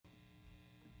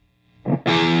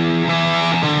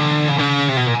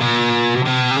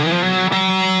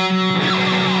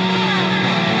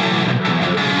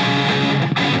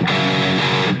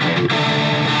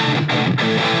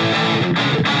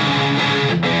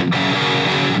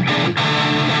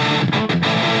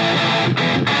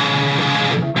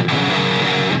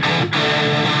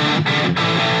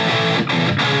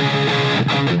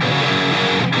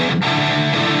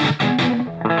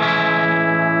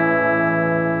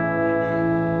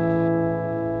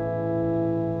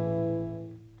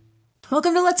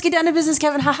Welcome to Let's Get Down to Business,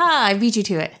 Kevin. Haha, I beat you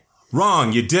to it.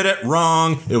 Wrong. You did it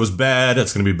wrong. It was bad.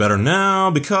 It's going to be better now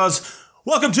because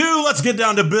welcome to Let's Get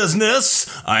Down to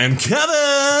Business. I am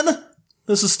Kevin.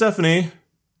 This is Stephanie.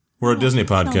 We're a Disney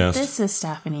podcast. No, this is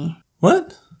Stephanie.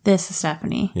 What? This is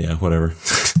Stephanie. Yeah, whatever.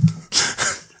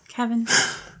 Kevin,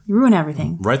 you ruin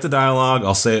everything. Write the dialogue.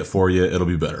 I'll say it for you. It'll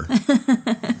be better.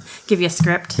 Give you a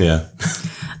script. Yeah.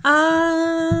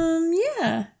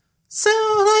 Yeah. So,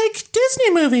 like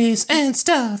Disney movies and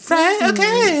stuff, right?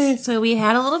 Okay. So we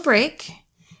had a little break.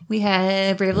 We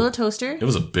had Brave Little Toaster. It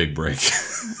was a big break.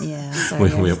 Yeah,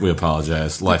 sorry. we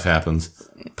apologize. Life happens.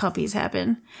 Puppies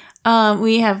happen.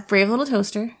 We have Brave Little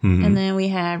Toaster, and then we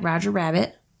had Roger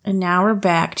Rabbit, and now we're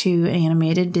back to an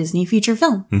animated Disney feature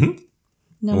film.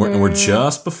 Mm-hmm. And we're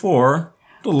just before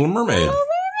The Little Mermaid. Little Mermaid.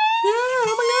 Yeah,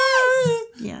 oh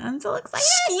my God. Yeah, I'm so excited.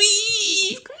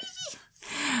 Squee!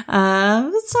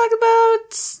 Let's talk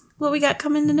about what we got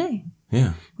coming today.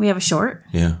 Yeah. We have a short.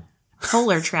 Yeah.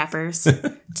 Polar Trappers. We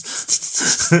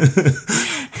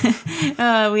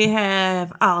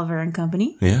have Oliver and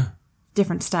Company. Yeah.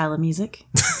 Different style of music.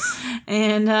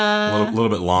 And A little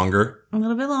bit longer. a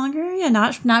little bit longer. Yeah,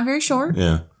 not very short.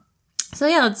 Yeah. So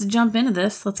yeah, let's jump into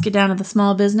this. Let's get down to the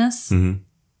small business. Mm-hmm.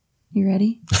 You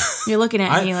ready? You're looking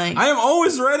at me like... I am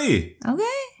always ready. Okay.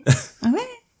 Okay.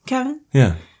 Kevin,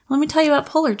 Yeah. let me tell you about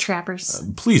Polar Trappers.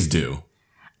 Please do.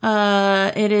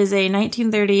 It is a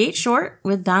 1938 short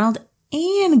with Donald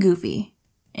and Goofy.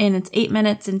 And it's 8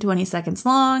 minutes and 20 seconds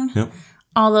long. Yep.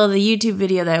 Although the YouTube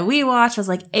video that we watched was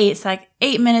like 8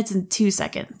 minutes and 2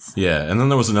 seconds. Yeah, and then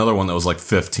there was another one that was like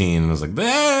 15, and I was like,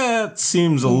 that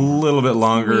seems a little bit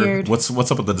longer. Weird. What's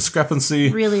up with the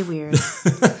discrepancy? Really weird.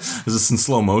 Is this in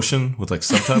slow motion with like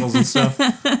subtitles and stuff?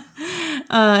 It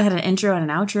had an intro and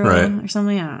an outro or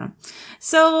something. I don't know.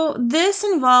 So this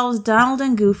involves Donald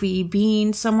and Goofy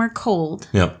being somewhere cold.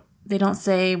 Yep. They don't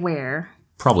say where.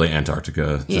 Probably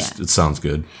Antarctica. Just it sounds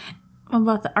good. What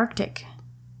about the Arctic?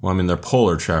 Well, I mean, they're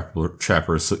polar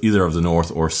trappers, so either of the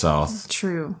north or south.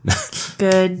 True.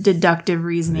 Good deductive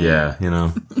reasoning. Yeah, you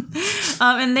know.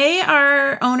 And they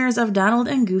are owners of Donald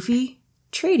and Goofy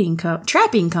Trapping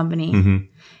Company. Mm-hmm.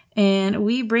 And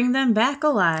we bring them back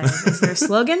alive is their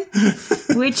slogan,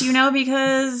 which you know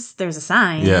because there's a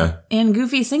sign. Yeah. And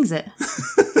Goofy sings it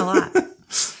a lot.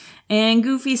 And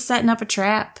Goofy's setting up a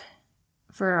trap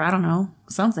for, I don't know,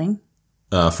 something.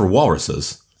 For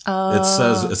walruses.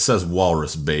 It says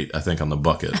walrus bait, I think, on the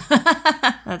bucket.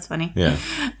 That's funny. Yeah.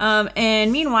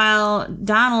 And meanwhile,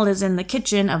 Donald is in the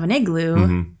kitchen of an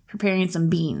igloo preparing some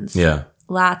beans. Yeah.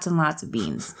 Lots and lots of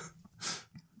beans.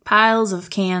 Piles of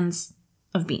cans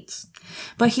of beans.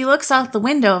 But he looks out the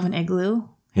window of an igloo.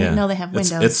 I didn't know they have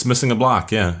windows. It's missing a block,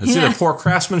 yeah. It's either poor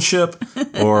craftsmanship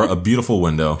or a beautiful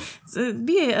window. So it'd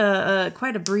be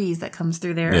quite a breeze that comes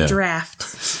through there, Yeah. a draft.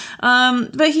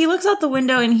 But he looks out the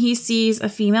window and he sees a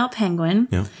female penguin.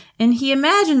 Yeah. And he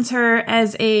imagines her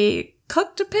as a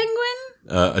cooked penguin.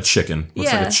 A chicken.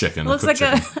 Looks like a chicken. Looks like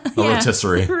chicken. A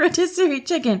rotisserie. rotisserie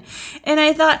chicken. And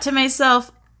I thought to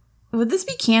myself, would this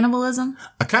be cannibalism?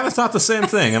 I kind of thought the same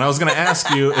thing, and I was going to ask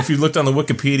you if you looked on the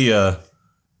Wikipedia.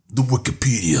 The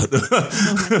Wikipedia.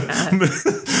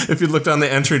 If you looked on the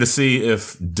entry to see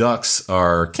if ducks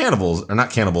are cannibals, or not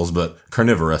cannibals, but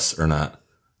carnivorous or not.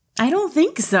 I don't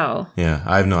think so. Yeah,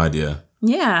 I have no idea.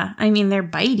 Yeah, I mean, they're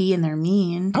bitey and they're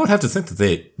mean. I would have to think that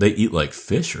they eat like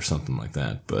fish or something like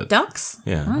that, but... Ducks?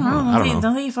 Yeah. I don't know. Don't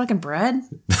Don't they eat fucking bread?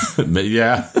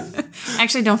 Yeah.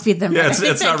 Actually, don't feed them Yeah, bread.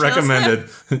 it's not recommended.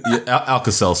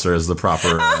 Alka-Seltzer is the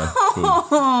proper food.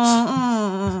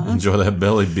 Enjoy that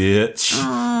belly, bitch.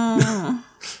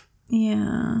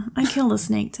 Yeah, I killed a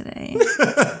snake today.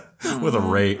 With a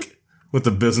rake. With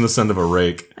the business end of a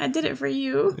rake. I did it for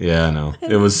you. Yeah, I know.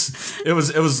 It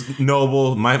was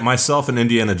noble. Myself and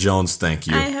Indiana Jones, thank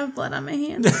you. I have blood on my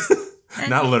hands.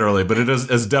 Not literally, but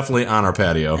it's definitely on our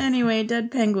patio. Anyway, dead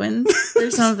penguins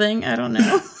or something. I don't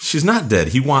know. She's not dead.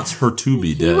 He wants her to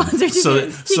be dead. wants her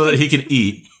to so that he can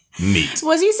eat meat.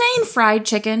 Was he saying fried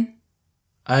chicken?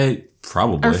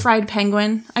 Probably. Or fried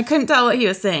penguin? I couldn't tell what he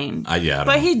was saying. I don't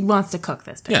but know. he wants to cook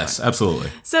this penguin. Yes, absolutely.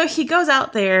 So he goes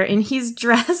out there and he's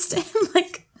dressed in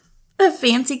like a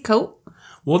fancy coat.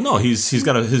 Well, no, he's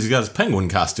got his penguin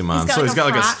costume on. He's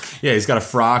got he's got a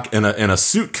frock and a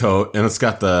suit coat, and it's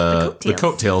got the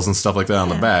coattails and stuff like that on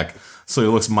the back. So he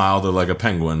looks milder like a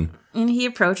penguin. And he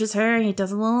approaches her and he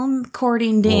does a little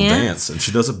courting dance. And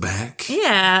she does it back.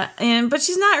 Yeah, but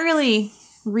she's not really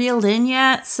reeled in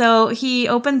yet. So he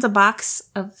opens a box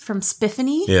from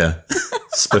Spiffany. Yeah,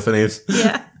 Spiffany's.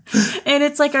 Yeah. And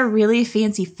it's like a really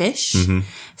fancy fish. Mm-hmm.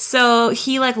 So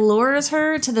he like lures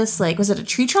her to this, like, was it a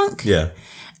tree trunk? Yeah.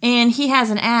 And he has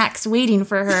an axe waiting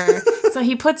for her. So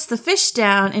he puts the fish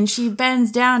down, and she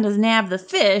bends down to nab the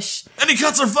fish. And he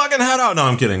cuts her fucking head out. No,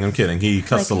 I'm kidding. He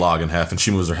cuts the log in half, and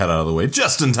she moves her head out of the way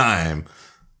just in time.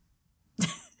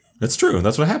 It's true.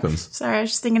 That's what happens. Sorry, I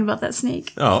was just thinking about that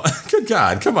snake. Oh, good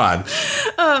God. Come on.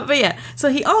 But yeah, so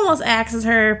he almost axes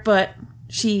her, but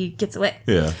she gets away.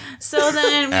 Yeah. So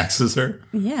then... Axes her?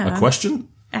 Yeah. A question?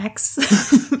 Axe.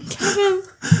 Kevin.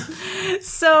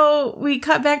 So we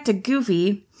cut back to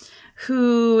Goofy,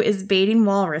 who is baiting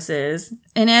walruses.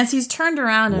 And as he's turned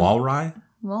around... Walrus?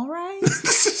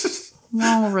 Walrus?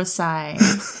 Walruses.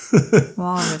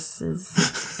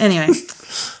 Anyway,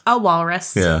 a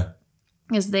walrus. Yeah.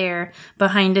 Is there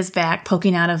behind his back,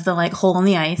 poking out of the hole in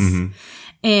the ice.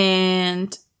 Mm-hmm.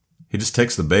 And he just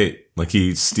takes the bait.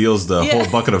 He steals the whole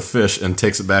bucket of fish and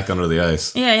takes it back under the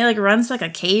ice. Yeah, he runs to a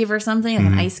cave or something,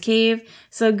 an ice cave.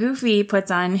 So Goofy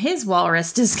puts on his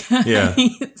walrus disguise. Yeah.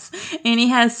 And he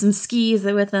has some skis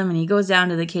with him, and he goes down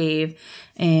to the cave,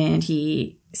 and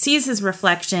he sees his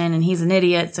reflection, and he's an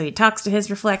idiot, so he talks to his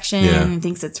reflection and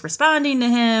thinks it's responding to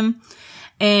him.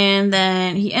 And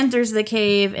then he enters the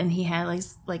cave, and he had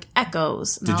like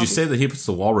echoes. Did you say that he puts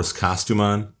the walrus costume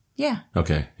on? Yeah.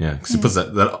 Okay, yeah. Because he puts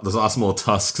those awesome little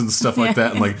tusks and stuff like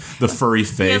that, and the furry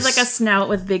face. He has a snout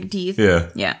with big teeth. Yeah.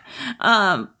 Yeah.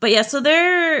 But yeah, so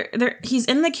he's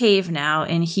in the cave now,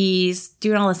 and he's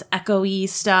doing all this echoey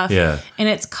stuff. Yeah. And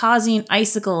it's causing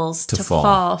icicles to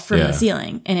fall from the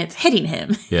ceiling, and it's hitting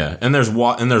him. Yeah. And there's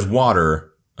water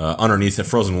underneath it,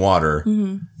 frozen water.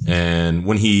 Mm-hmm. And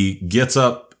when he gets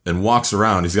up and walks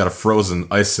around, he's got a frozen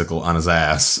icicle on his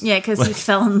ass. Yeah, because he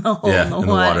fell in the hole in the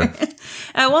water.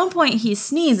 At one point, he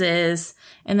sneezes,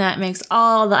 and that makes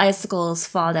all the icicles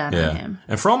fall down on him.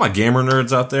 And for all my gamer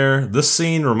nerds out there, this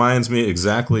scene reminds me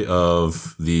exactly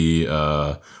of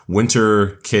the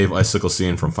winter cave icicle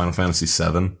scene from Final Fantasy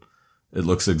VII. It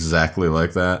looks exactly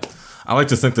like that. I like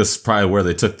to think this is probably where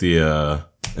they took the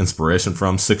inspiration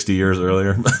from 60 years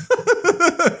earlier.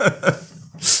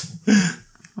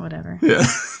 Whatever. Yeah.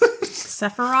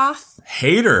 Sephiroth?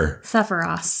 Hater.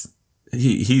 Sephiroth.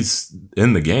 He's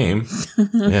in the game.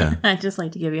 Yeah. I just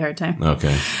like to give you a hard time.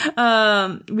 Okay.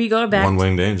 We go back.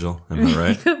 One-winged angel. Am I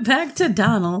right? We go back to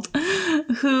Donald,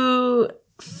 who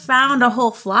found a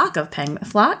whole flock of penguins.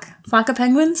 Flock of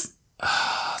penguins?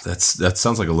 That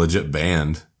sounds like a legit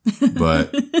band.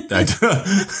 But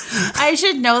I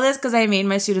should know this because I made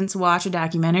my students watch a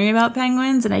documentary about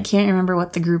penguins, and I can't remember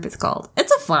what the group is called.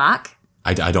 It's a flock.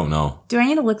 I don't know. Do I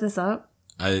need to look this up?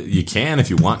 You can if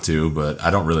you want to, but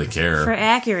I don't really care. For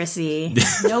accuracy.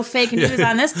 No fake news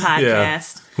on this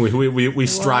podcast. Yeah. We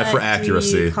strive for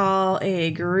accuracy. What do you call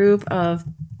a group of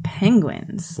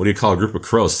penguins? What do you call a group of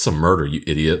crows? It's a murder, you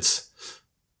idiots.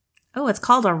 Oh, it's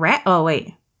called a rat. Oh,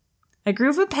 wait. A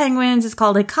group of penguins is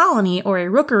called a colony or a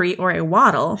rookery or a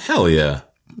wattle. Hell yeah.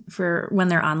 For when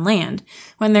they're on land.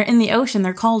 When they're in the ocean,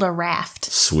 they're called a raft.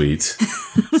 Sweet.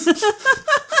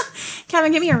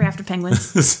 Kevin, get me a raft of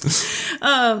penguins.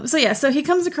 So he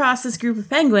comes across this group of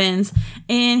penguins,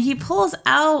 and he pulls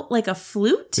out a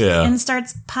flute and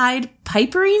starts Pied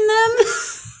Pipering them.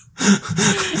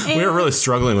 We're really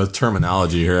struggling with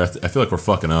terminology here. I feel like we're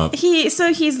fucking up.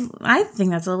 I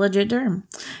think that's a legit term.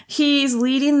 He's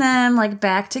leading them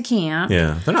back to camp.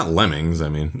 Yeah, they're not lemmings. I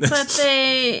mean, but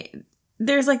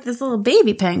there's this little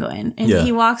baby penguin, and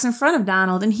he walks in front of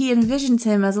Donald, and he envisions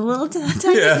him as a little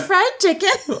tiny fried chicken.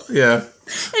 Yeah.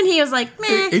 And he was like,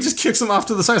 meh. He just kicks him off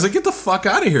to the side. He's like, get the fuck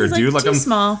out of here, dude. Too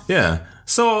small. Yeah.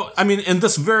 So, I mean, in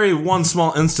this very one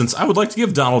small instance, I would like to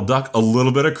give Donald Duck a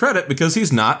little bit of credit because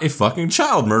he's not a fucking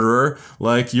child murderer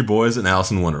like your boys in Alice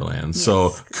in Wonderland. Yes.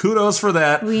 So, kudos for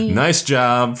that. Nice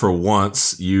job for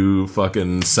once, you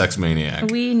fucking sex maniac.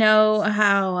 We know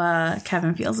how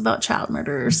Kevin feels about child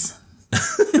murderers.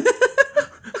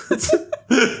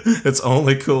 It's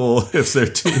only cool if they're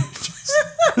teenagers.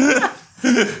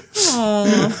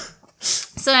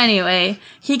 So anyway,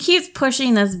 he keeps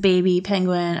pushing this baby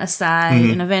penguin aside,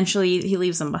 and eventually he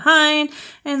leaves him behind.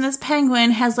 And this penguin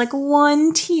has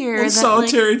one tear,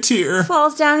 solitary tear,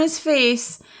 falls down his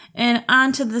face and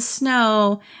onto the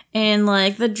snow, and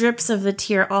the drips of the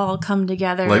tear all come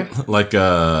together, like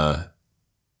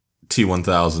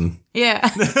T-1000. Yeah.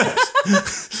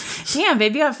 Damn,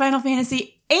 baby, you have Final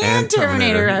Fantasy and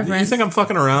Terminator reference. You think I'm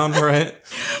fucking around, right?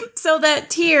 So that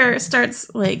tear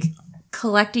starts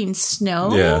collecting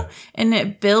snow, and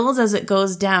it builds as it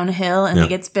goes downhill, and it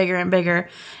gets bigger and bigger.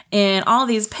 And all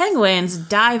these penguins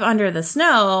dive under the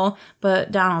snow,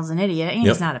 but Donald's an idiot, and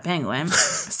he's not a penguin.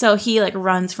 So he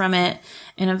runs from it,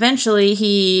 and eventually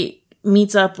he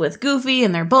meets up with Goofy,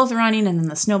 and they're both running, and then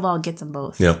the snowball gets them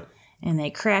both. Yep. And they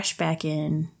crash back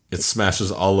in it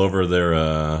smashes all over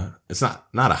their. It's not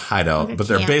a hideout, Like a but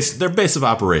camp. their base of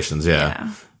operations.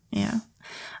 Yeah.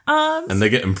 And they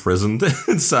get imprisoned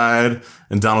inside,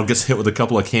 and Donald gets hit with a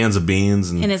couple of cans of beans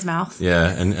and in his mouth. yeah,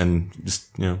 and just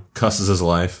cusses his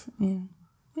life. Yeah.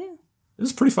 It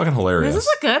was pretty fucking hilarious. This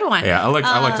is a good one. Yeah, I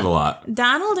liked it a lot.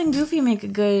 Donald and Goofy make a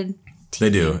good team. They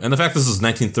do, and the fact this is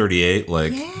 1938,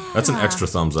 that's an extra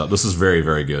thumbs up. This is very,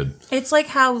 very good. It's like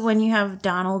how when you have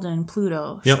Donald and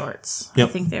Pluto Yep. shorts, Yep.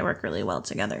 I think they work really well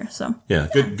together. So Yeah,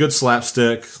 good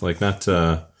slapstick. Like not.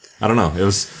 I don't know.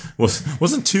 It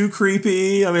wasn't too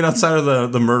creepy. I mean, outside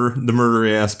of the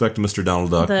murdery aspect of Mr.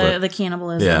 Donald Duck, the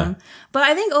cannibalism. Yeah. But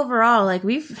I think overall, like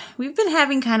we've been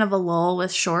having kind of a lull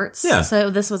with shorts. Yeah.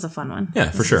 So this was a fun one. Yeah,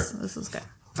 for sure. This was good.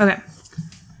 Okay.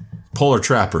 Polar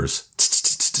Trappers.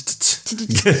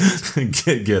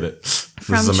 Get it.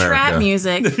 From trap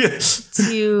music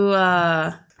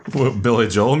to Billy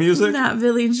Joel music? not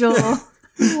Billy Joel.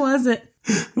 Who was it?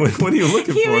 What are you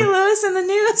looking Huey for? Lewis in the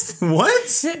news.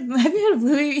 What? Have you had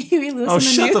Huey Lewis in the Oh,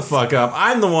 news? shut the fuck up.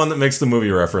 I'm the one that makes the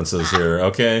movie references here,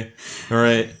 okay? All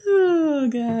right? Oh,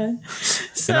 God.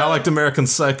 And I liked American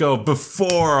Psycho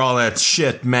before all that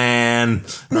shit, man.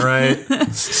 All right?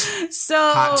 So,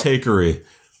 Hot takery.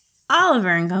 Oliver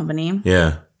and Company.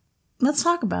 Yeah. Let's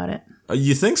talk about it.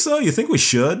 You think so? You think we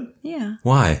should? Yeah.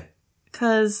 Why?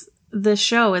 Because the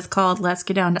show is called Let's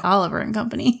Get Down to Oliver and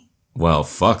Company. Well,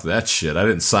 fuck that shit. I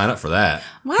didn't sign up for that.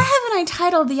 Why haven't I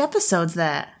titled the episodes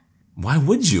that? Why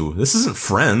would you? This isn't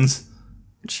Friends.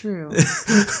 True.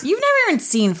 You've never even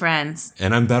seen Friends.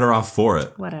 And I'm better off for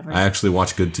it. Whatever. I actually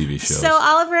watch good TV shows. So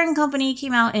Oliver and Company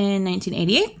came out in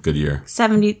 1988. Good year.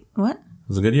 70. What? It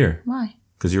was a good year. Why?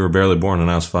 Because you were barely born and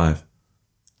I was 5.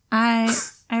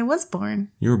 I was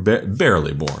born. You were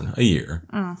barely born. A year.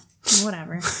 Oh,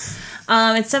 whatever.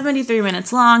 It's 73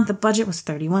 minutes long. The budget was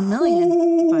 $31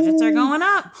 million. Budgets are going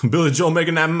up. Billy Joel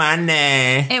making that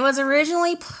money. It was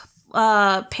originally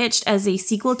pitched as a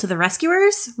sequel to The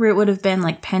Rescuers, where it would have been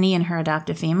like Penny and her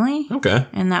adoptive family. Okay.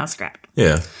 And that was scrapped.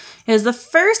 Yeah. It was the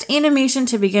first animation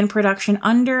to begin production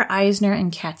under Eisner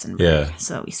and Katzenberg. Yeah.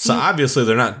 So we see. So obviously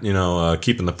they're not,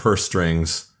 keeping the purse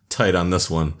strings tight on this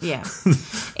one. Yeah.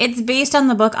 It's based on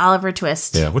the book Oliver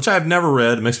Twist. Yeah, which I've never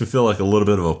read. It makes me feel like a little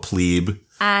bit of a plebe.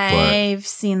 I've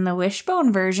seen the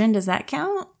Wishbone version. Does that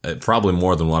count? Probably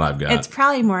more than what I've got. It's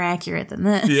probably more accurate than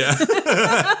this. Yeah.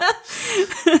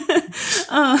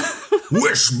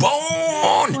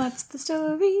 Wishbone! What's the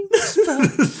story?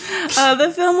 Wishbone.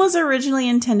 The film was originally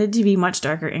intended to be much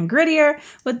darker and grittier,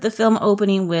 with the film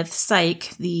opening with Syke,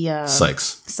 the...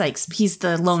 Sykes. He's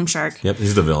the loan shark. Yep,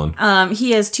 he's the villain.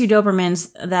 He has 2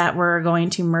 Dobermans that were going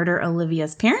to murder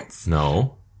Olivia's parents.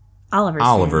 No.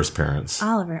 Oliver's parents.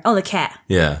 Oliver. Oh, the cat.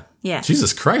 Yeah. Yeah.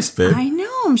 Jesus Christ, babe. I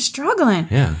know, I'm struggling.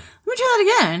 Yeah. Let me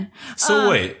try that again. So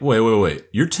wait.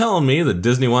 You're telling me that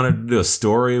Disney wanted to do a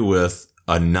story with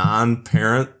a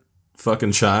non-parent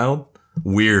fucking child?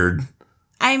 Weird.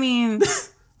 I mean,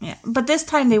 yeah. But this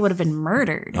time they would have been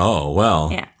murdered. Oh, well.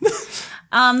 Yeah.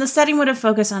 The setting would have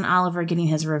focused on Oliver getting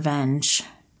his revenge.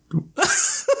 On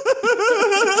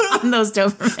those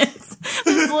Dobermans.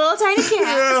 This little tiny cat.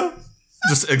 Yeah.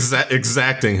 Just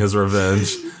exacting his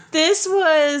revenge. This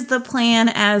was the plan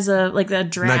as a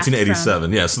draft.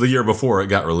 1987, yeah. So the year before it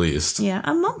got released. Yeah,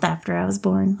 a month after I was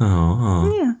born.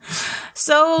 Oh. Yeah.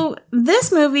 So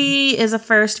this movie is a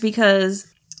first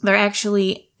because they're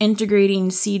actually integrating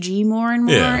CG more and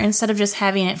more. Yeah. Instead of just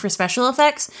having it for special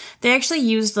effects. They actually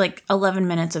used 11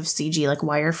 minutes of CG, like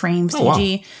wireframe CG. Oh,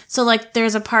 wow. So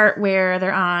there's a part where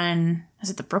they're on, is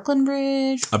it the Brooklyn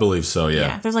Bridge? I believe so, yeah.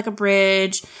 Yeah, there's a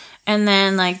bridge. And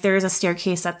then there's a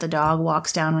staircase that the dog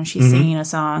walks down when she's singing a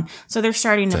song. So they're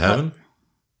starting to put heaven?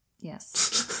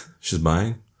 Yes. She's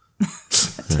buying?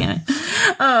 Damn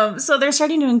it. So they're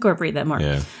starting to incorporate that more.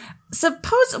 Yeah. One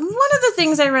of the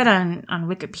things I read on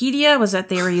Wikipedia was that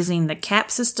they were using the CAP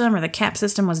system, or the CAP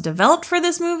system was developed for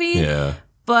this movie. Yeah.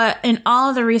 But in all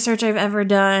of the research I've ever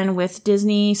done with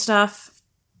Disney stuff,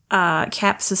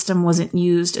 CAP system wasn't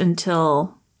used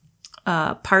until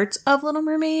parts of Little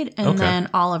Mermaid, and then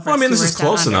all of Well, I mean, this is Rescuers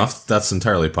close Down Under. enough. That's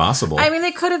entirely possible. I mean,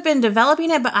 they could have been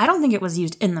developing it, but I don't think it was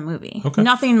used in the movie. Okay.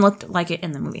 Nothing looked like it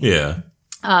in the movie. Yeah.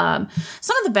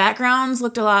 Some of the backgrounds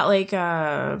looked a lot like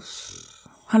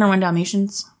 101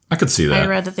 Dalmatians. I could see that. I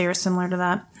read that they were similar to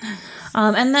that.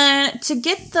 And then to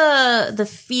get the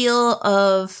feel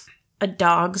of a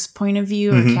dog's point of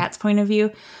view or cat's point of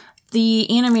view, the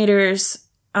animators,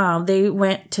 they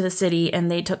went to the city and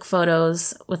they took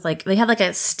photos with they had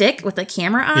a stick with a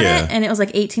camera on Yeah. it, and it was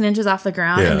 18 inches off the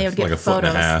ground, Yeah, and they would get like a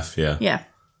photos. foot and a half, yeah. Yeah.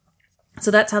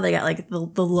 So that's how they got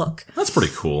the look. That's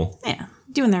pretty cool. Yeah.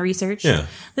 doing their research. Yeah.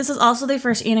 This is also the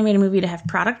first animated movie to have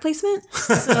product placement.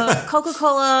 So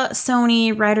Coca-Cola,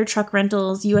 Sony, Ryder Truck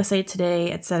Rentals, USA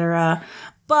Today, etc.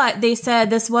 But they said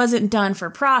this wasn't done for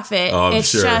profit. Oh, it's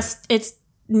sure. it's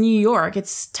New York.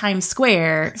 It's Times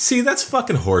Square. See, that's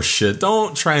fucking horse shit.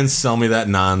 Don't try and sell me that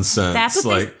nonsense. That's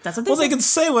what they well, said. they can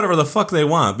say whatever the fuck they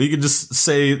want, but you could just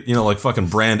say, like fucking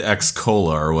brand X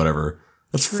Cola or whatever.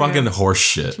 That's True. fucking horse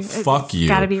shit. Fuck you.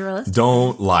 Gotta be realistic.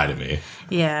 Don't lie to me.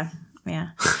 Yeah.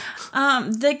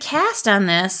 The cast on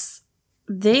this,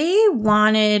 they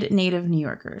wanted native New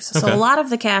Yorkers. So Okay. a lot of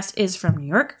the cast is from New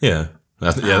York. Yeah.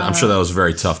 I'm sure that was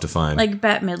very tough to find. Like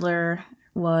Bette Midler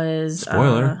was...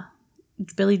 Spoiler.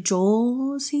 Billy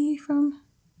Joel, was he from?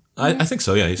 I think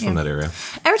so, yeah. He's from that area.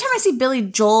 Every time I see Billy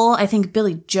Joel, I think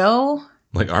Billy Joe.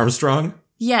 Like Armstrong?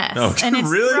 Yes. Oh, and it's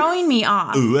really? throwing me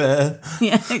off. Ooh,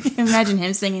 Yeah, I can imagine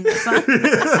him singing this song.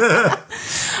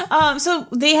 So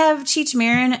they have Cheech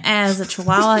Marin as a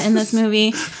Chihuahua in this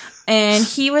movie. And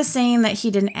he was saying that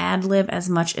he didn't ad-lib as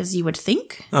much as you would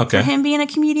think. Okay. For him being a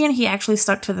comedian, he actually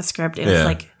stuck to the script. It was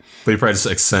like... But he probably just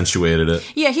accentuated it.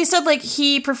 Yeah, he said like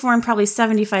he performed probably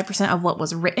 75% of what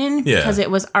was written because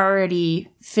it was already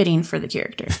fitting for the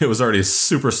character. It was already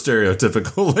super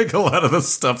stereotypical, like a lot of the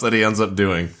stuff that he ends up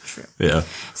doing. True. Yeah.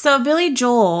 So Billy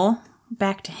Joel,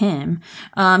 back to him,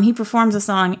 he performs a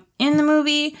song in the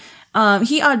movie.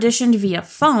 He auditioned via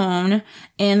phone,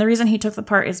 and the reason he took the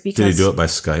part is because... Did he do it by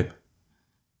Skype?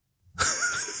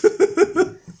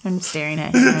 I'm staring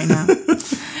at him right now.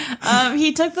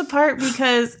 He took the part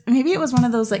because maybe it was one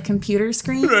of those like computer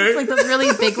screens, Right. like those really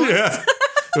big ones. Yeah.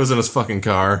 It was in his fucking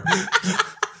car.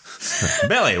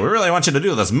 Billy, we really want you to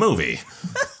do this movie.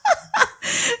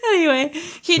 Anyway,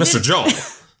 Mr. Joel.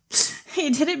 He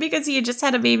did it because he had just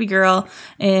had a baby girl,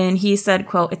 and he said,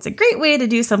 quote, "It's a great way to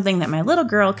do something that my little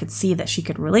girl could see that she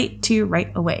could relate to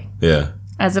right away." Yeah.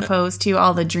 As opposed to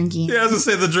all the drinking. Yeah, I was going to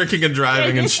say the drinking and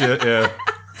driving and shit, yeah.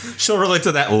 She'll relate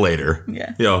to that later.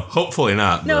 Yeah. Hopefully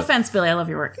not. No offense, Billy. I love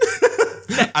your work.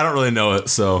 I don't really know it,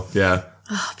 so, yeah.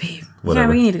 Oh, babe.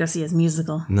 Whatever. Yeah, we need to go see his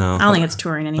musical. No. I don't think it's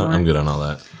touring anymore. I'm good on all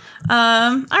that.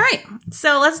 All right.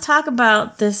 So let's talk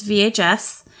about this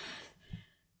VHS.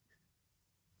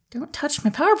 Don't touch my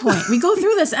PowerPoint. We go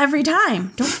through this every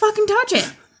time. Don't fucking touch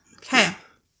it. Okay.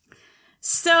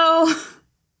 So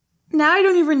now I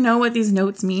don't even know what these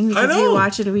notes mean because we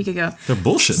watched it a week ago. They're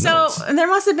bullshit notes. So there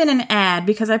must have been an ad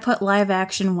because I put live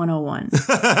action 101. And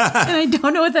I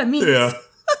don't know what that means. Yeah.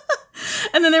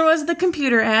 And then there was the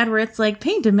computer ad where it's like,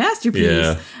 paint a masterpiece.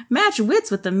 Yeah. Match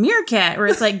wits with the meerkat, where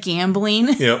it's like gambling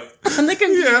Yep. on the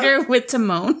computer with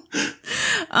Timon.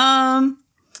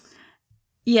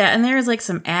 Yeah, and there's like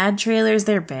some ad trailers.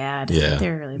 They're bad. Yeah.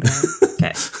 They're really bad.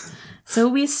 Okay. So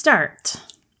we start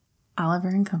Oliver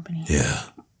and Company.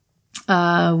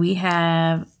 Yeah. We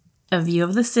have a view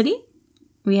of the city.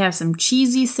 We have some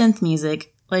cheesy synth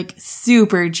music, like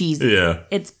super cheesy. Yeah.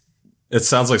 It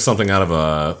sounds like something out of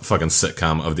a fucking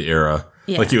sitcom of the era.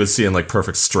 Yeah. Like you would see in like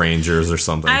Perfect Strangers or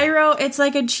something. I wrote it's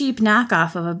like a cheap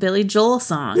knockoff of a Billy Joel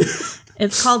song.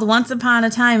 It's called Once Upon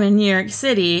a Time in New York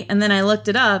City, and then I looked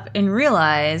it up and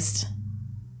realized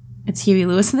it's Huey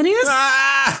Lewis and the News.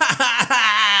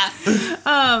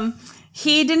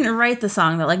 He didn't write the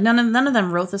song though. Like none of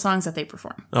them wrote the songs that they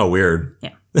perform. Oh, weird.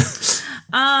 Yeah.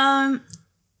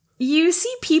 You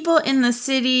see people in the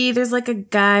city. There's like a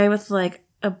guy with like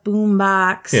a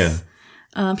boombox. Yeah.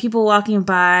 People walking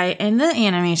by, and the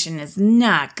animation is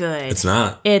not good. It's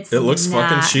not. It looks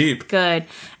fucking cheap. Good.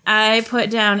 I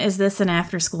put down, is this an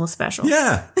after-school special?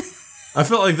 Yeah. I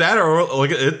felt like that, or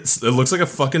like it looks like a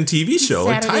fucking TV show,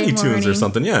 like Saturday Tiny Toons or morning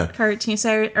something. Yeah. Cartoon,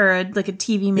 or like a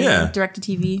TV movie, Yeah.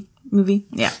 direct-to-TV movie.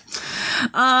 Yeah.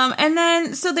 And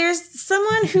then, so there's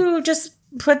someone who just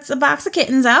puts a box of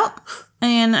kittens out,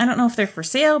 and I don't know if they're for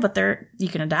sale, but you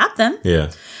can adopt them.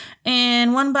 Yeah.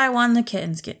 And one by one, the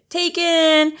kittens get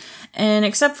taken. And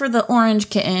except for the orange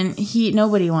kitten,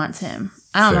 nobody wants him.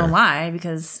 I don't Fair. know why,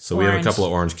 because So we have a couple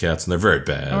of orange cats, and they're very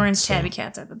bad. orange tabby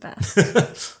cats are the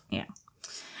best. Yeah.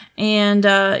 And,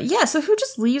 so who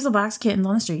just leaves a box of kittens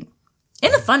on the street?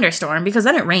 In a thunderstorm, because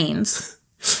then it rains.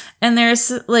 And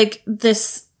there's, like,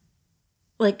 this,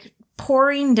 like,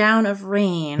 pouring down of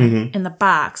rain in the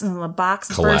box, and the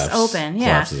box bursts open.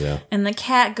 Collapses, yeah. And the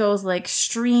cat goes like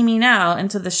streaming out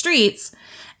into the streets.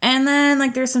 And then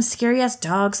like there's some scary ass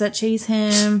dogs that chase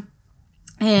him.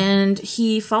 And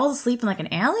he falls asleep in like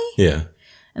an alley. Yeah.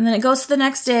 And then it goes to the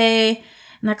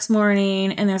next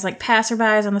morning, and there's like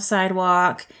passerbys on the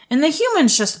sidewalk. And the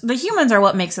humans are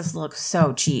what makes this look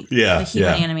so cheap. Yeah. The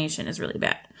human animation is really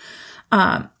bad.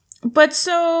 But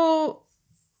so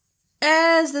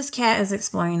as this cat is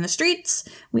exploring the streets,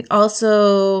 we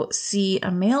also see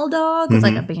a male dog with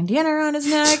like a bandana around his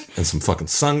neck. And some fucking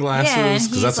sunglasses, Yeah, and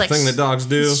because he's, that's like, the thing that dogs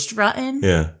do. Strutting.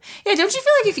 Yeah. Yeah, don't you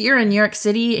feel like if you're in New York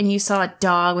City and you saw a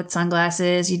dog with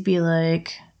sunglasses, you'd be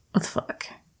like, what the fuck?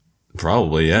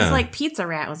 Probably, yeah. It's like Pizza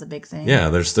Rat was a big thing. Yeah,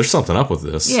 there's something up with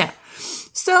this. Yeah.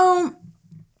 So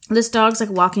this dog's like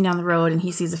walking down the road and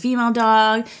he sees a female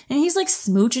dog and he's like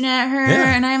smooching at her.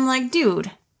 Yeah. And I'm like,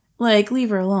 dude, like, leave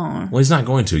her alone. Well, he's not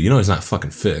going to. You know he's not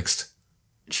fucking fixed.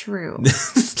 True.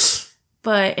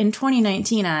 But in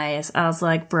 2019 I was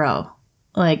like, bro,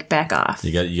 like, back off.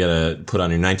 You gotta put on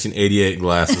your 1988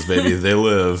 glasses, baby. They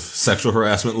live. Sexual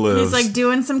harassment lives. He's like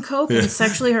doing some coke and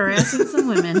sexually harassing some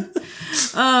women.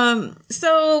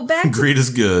 So greed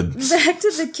is good. Back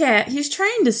to the cat. He's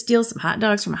trying to steal some hot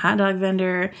dogs from a hot dog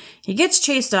vendor. He gets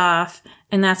chased off,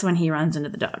 and that's when he runs into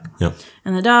the dog. Yep.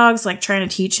 And the dog's like trying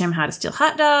to teach him how to steal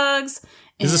hot dogs.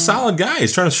 He's a solid guy.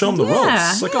 He's trying to show him the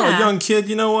ropes. Like, oh, young kid,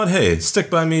 you know what? Hey, stick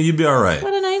by me. You'll be all right.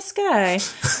 What a nice guy.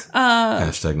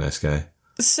 Hashtag nice guy.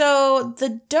 So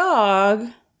the dog,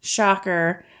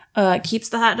 shocker, keeps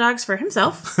the hot dogs for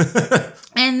himself.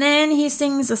 And then he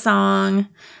sings a song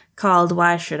called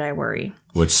Why Should I Worry?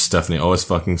 Which Stephanie always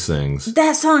fucking sings.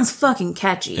 That song's fucking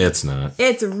catchy. It's not.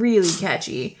 It's really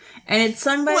catchy. And it's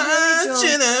sung by Why Billy Joel.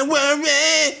 should I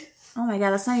worry? Oh my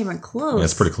god, that's not even close. Yeah,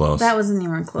 it's pretty close. That wasn't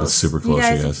even close. That's super close, You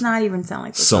guys, you guys. it's not even sound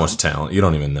like this So song. much talent. You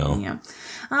don't even know. Yeah.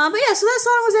 But yeah, so that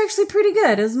song was actually pretty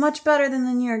good. It was much better than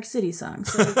the New York City song.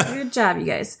 So good job, you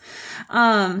guys.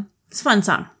 It's a fun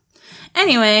song.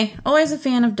 Anyway, always a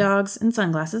fan of dogs and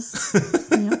sunglasses.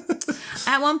 Yeah.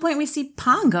 At one point, we see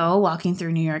Pongo walking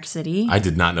through New York City. I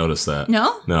did not notice that.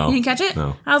 No? No. You didn't catch it?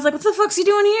 No. I was like, what the fuck's he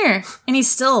doing here? And he's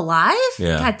still alive?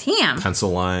 Yeah. God damn.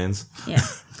 Pencil lines. Yeah.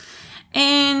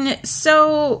 And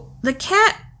so the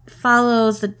cat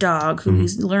follows the dog, who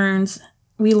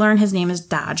we learn his name is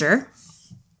Dodger.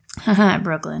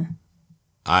 Brooklyn.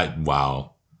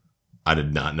 Wow. I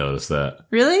did not notice that.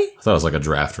 Really? I thought it was like a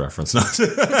draft reference. No.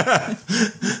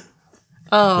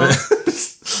 Oh.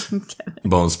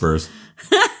 Bone Spurs.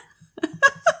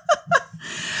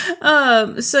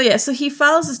 So he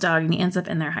follows this dog and he ends up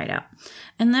in their hideout.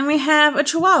 And then we have a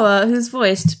Chihuahua who's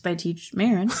voiced by Teach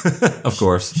Marin. Of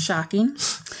course. Shocking.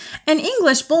 An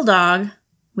English bulldog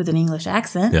with an English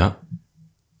accent. Yeah.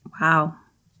 Wow.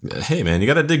 Hey, man, you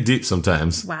gotta dig deep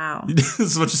sometimes. Wow. This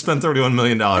is what you spent $31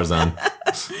 million on.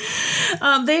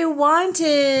 They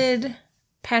wanted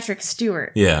Patrick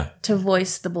Stewart Yeah. to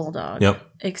voice the bulldog. Yep.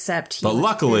 Except he But was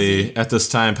luckily, busy. at this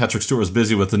time, Patrick Stewart was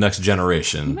busy with The Next You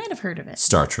Generation. might have heard of it.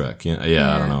 Star Trek. Yeah,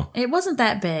 I don't know. It wasn't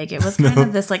that big. It was kind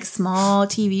of this like small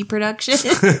TV production.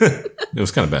 It was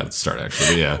kind of bad at the start, actually.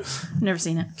 But yeah. Never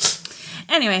seen it.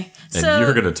 Anyway, And so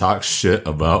you're going to talk shit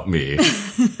about me.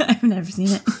 I've never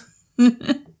seen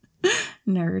it.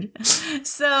 Nerd.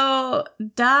 So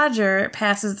Dodger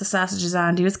passes the sausages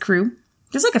on to his crew.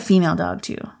 There's like a female dog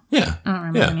too. Yeah. I don't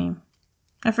remember her name.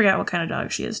 I forgot what kind of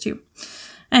dog she is too.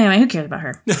 Anyway, who cares about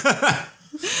her?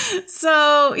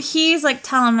 So he's like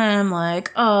telling them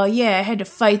like, oh yeah, I had to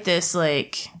fight this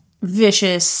like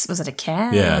vicious, was it a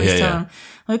cat? Yeah, He's yeah, telling yeah. them,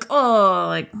 like, oh,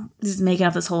 like he's making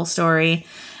up this whole story.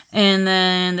 And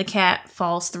then the cat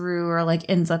falls through or like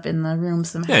ends up in the room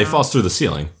somehow. Yeah, he falls through the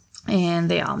ceiling. And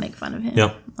they all make fun of him.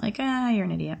 Yep. Like, you're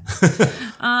an idiot.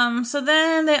 So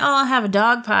then they all have a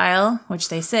dog pile, which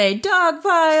they say, dog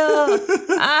pile!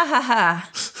 Ah ha ha.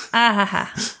 Ah ha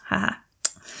ha. Ha ha.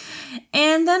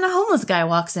 And then a homeless guy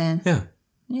walks in. Yeah.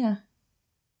 Yeah.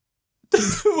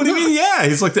 What do you mean? Yeah,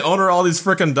 he's like the owner of all these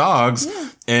freaking dogs. Yeah.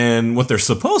 And what they're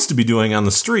supposed to be doing on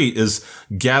the street is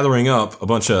gathering up a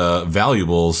bunch of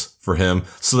valuables for him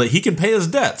so that he can pay his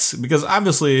debts. Because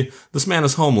obviously this man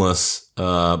is homeless,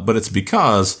 but it's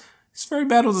because he's very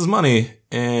bad with his money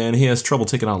and he has trouble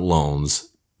taking out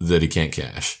loans that he can't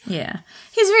cash. Yeah.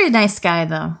 He's a very nice guy,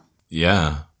 though.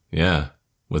 Yeah.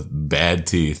 With bad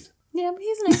teeth. Yeah, but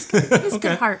he's a nice guy. He's a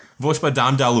good heart. Voiced by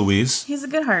Dom DeLuise. He's a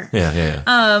good heart.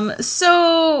 Yeah.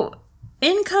 So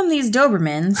in come these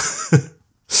Dobermans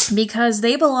because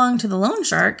they belong to the loan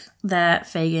shark that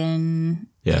Fagin.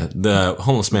 Yeah, the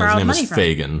homeless man's Borrowed name money is from.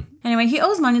 Fagin. Anyway, he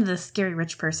owes money to this scary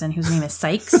rich person whose name is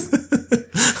Sykes.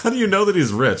 How do you know that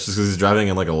he's rich? Just because he's driving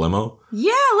in like a limo?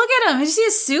 Yeah, look at him. Did you see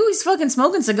his suit? He's fucking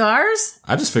smoking cigars.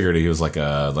 I just figured he was like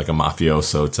a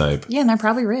mafioso type. Yeah, and they're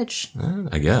probably rich.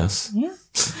 I guess. Yeah.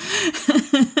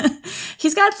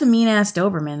 He's got some mean ass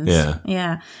Dobermans. Yeah.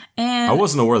 Yeah. And I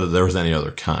wasn't aware that there was any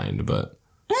other kind, but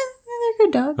they're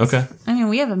good dogs. okay. I mean,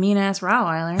 we have a mean ass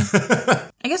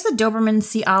Rottweiler. I guess the Dobermans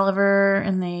see Oliver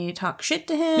and they talk shit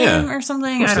to him or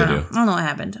something. I don't know. I don't know what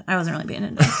happened. I wasn't really paying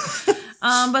attention.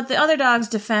 But the other dogs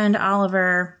defend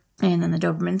Oliver, and then the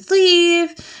Dobermans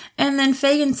leave. And then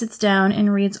Fagin sits down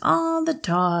and reads all the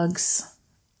dogs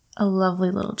a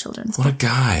lovely little children's book. What a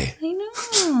guy. I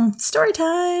know. Story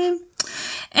time.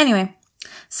 Anyway,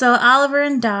 so Oliver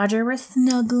and Dodger were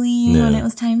snuggling when it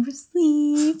was time for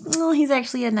sleep. Oh, he's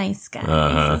actually a nice guy.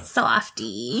 He's a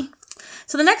softie.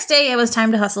 So the next day, it was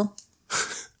time to hustle.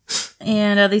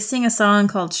 And they sing a song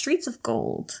called Streets of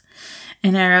Gold.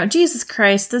 And I wrote, Jesus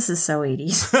Christ, this is so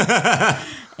 80s.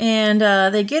 And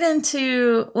they get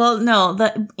into,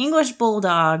 the English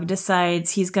Bulldog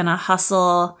decides he's going to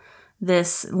hustle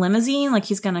this limousine, like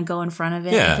he's going to go in front of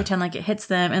it and pretend like it hits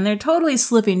them. And they're totally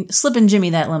slipping Jimmy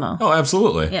that limo. Oh,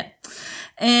 absolutely. Yeah.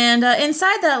 And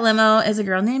inside that limo is a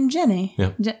girl named Jenny.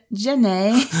 Yeah.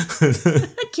 Jenny.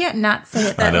 I can't not say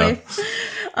it that way.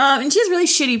 And she has really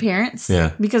shitty parents.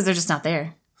 Yeah. Because they're just not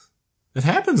there. It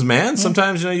happens, man. Yeah.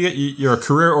 Sometimes, you're a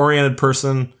career-oriented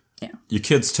person. Yeah. Your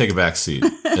kids take a back seat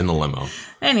in the limo.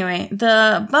 Anyway,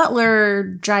 the butler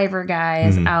driver guy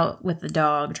is out with the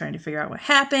dog trying to figure out what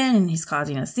happened, and he's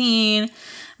causing a scene.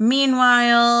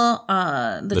 Meanwhile,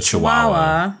 the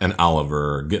Chihuahua and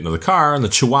Oliver get into the car, and the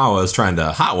Chihuahua is trying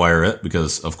to hotwire it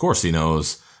because, of course, he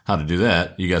knows how to do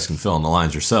that. You guys can fill in the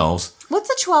lines yourselves. What's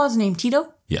the Chihuahua's name?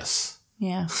 Tito? Yes.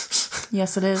 Yeah.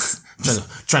 Yes, it is.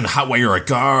 Trying to hotwire a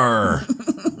car.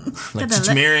 Like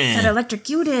Teach Marion. Got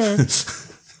electrocuted.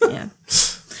 Yeah.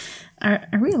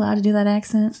 Are we allowed to do that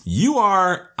accent? You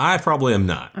are. I probably am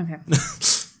not. Okay.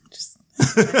 Just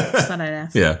thought I'd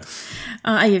ask. Yeah.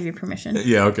 I give you permission.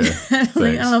 Yeah, okay. I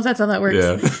don't know if that's how that works.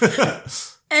 Yeah.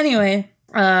 Anyway,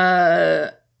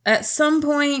 at some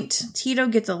point, Tito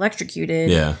gets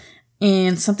electrocuted. Yeah.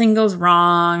 And something goes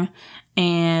wrong,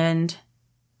 and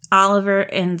Oliver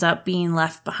ends up being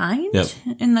left behind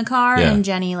in the car, and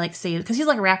Jenny saves, because he's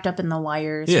wrapped up in the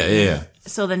wires. Yeah.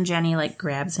 So then Jenny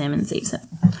grabs him and saves him.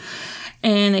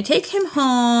 And they take him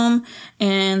home,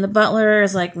 and the butler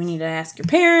is like, we need to ask your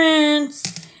parents.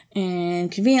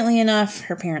 And conveniently enough,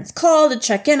 her parents call to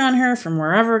check in on her from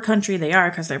wherever country they are,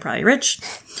 because they're probably rich.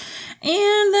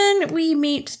 And then we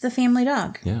meet the family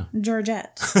dog,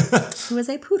 Georgette, who is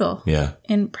a poodle. Yeah.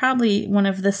 And probably one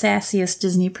of the sassiest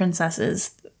Disney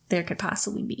princesses there could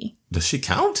possibly be. Does she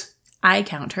count? I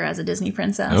count her as a Disney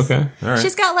princess. Okay, all right.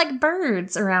 She's got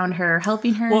birds around her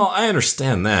helping her. Well, I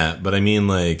understand that, but I mean,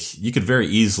 you could very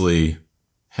easily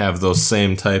have those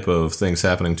same type of things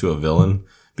happening to a villain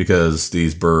because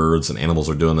these birds and animals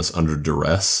are doing this under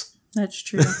duress. That's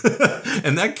true.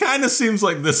 And that kind of seems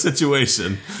like this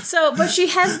situation. So, but she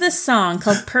has this song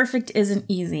called Perfect Isn't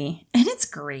Easy, and it's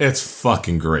great. It's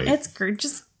fucking great. It's great.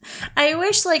 Just, I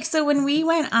wish, so when we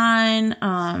went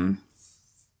on,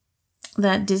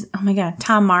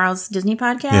 Tom Morrow's Disney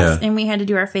podcast, and we had to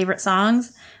do our favorite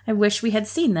songs, I wish we had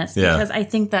seen this, because I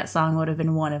think that song would have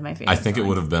been one of my favorite I think songs. it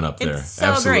would have been up there. It's so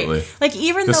Absolutely. Great.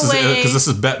 Even the way... Because this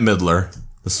is Bette Midler.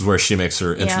 This is where she makes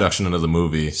her introduction into the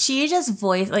movie. She just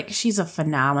she's a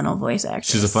phenomenal voice actress.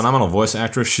 She's a phenomenal voice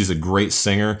actress. She's a great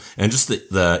singer. And just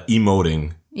the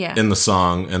emoting in the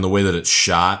song and the way that it's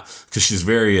shot, because she's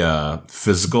very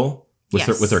physical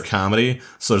with her comedy.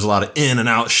 So there's a lot of in and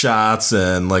out shots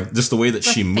and just the way that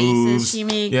she moves. She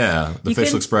makes. Yeah, the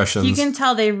facial expressions. You can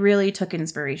tell they really took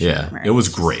inspiration from her. It was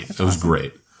great. It was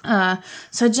great.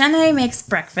 So Jenny makes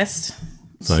breakfast.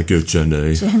 Thank you,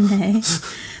 Jenny.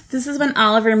 This is when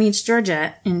Oliver meets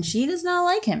Georgette, and she does not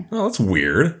like him. Oh, that's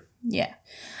weird. Yeah.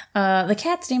 The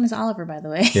cat's name is Oliver, by the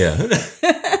way. Yeah.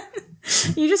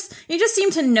 You just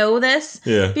seem to know this.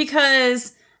 Yeah.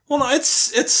 Because... Well, no,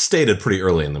 it's stated pretty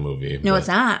early in the movie. No, it's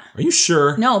not. Are you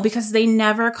sure? No, because they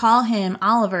never call him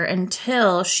Oliver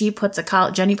until Jenny puts a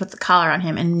collar on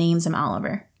him and names him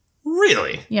Oliver.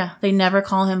 Really? Yeah, they never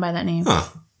call him by that name. Huh.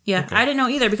 Yeah, okay. I didn't know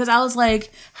either, because I was like,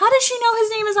 how does she know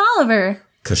his name is Oliver?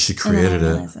 Because she created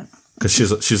it. Because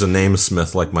she's a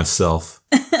namesmith like myself.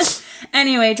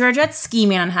 Anyway, Georgette's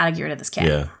scheming on how to get rid of this cat.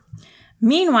 Yeah.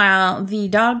 Meanwhile, the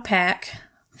dog pack,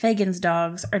 Fagin's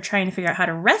dogs, are trying to figure out how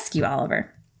to rescue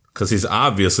Oliver. Because he's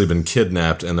obviously been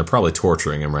kidnapped, and they're probably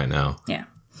torturing him right now. Yeah.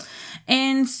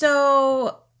 And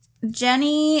so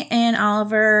Jenny and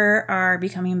Oliver are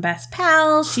becoming best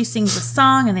pals. She sings a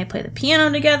song, and they play the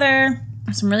piano together.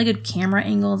 There's some really good camera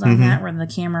angles on that, where the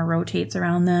camera rotates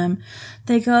around them.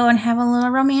 They go and have a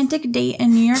little romantic date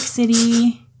in New York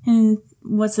City. And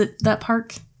what's it, that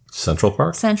park? Central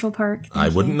Park? Central Park. I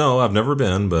wouldn't know. I've never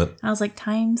been, but... I was like,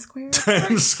 Times Square?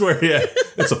 Times Square, yeah.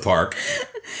 It's a park.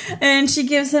 And she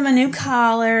gives him a new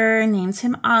collar and names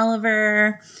him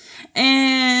Oliver.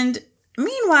 And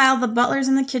meanwhile, Meanwhile, the butler's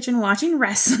in the kitchen watching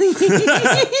wrestling.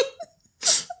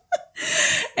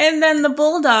 And then the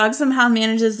bulldog somehow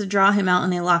manages to draw him out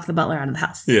and they lock the butler out of the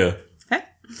house. Yeah. Okay.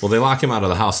 Well, they lock him out of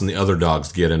the house and the other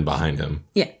dogs get in behind him.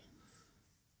 Yeah.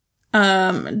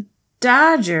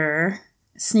 Dodger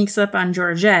sneaks up on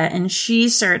Georgette and she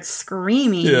starts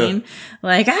screaming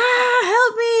like,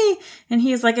 help me. And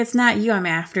he's like, it's not you I'm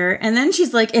after. And then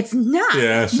she's like, it's not.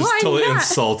 Yeah, she's Why totally not?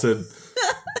 insulted.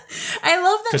 I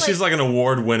love that. Because she's like an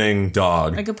award-winning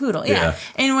dog. Like a poodle, yeah.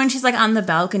 And when she's like on the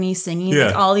balcony singing,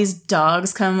 like all these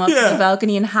dogs come up to the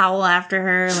balcony and howl after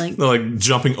her. Like they're like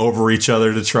jumping over each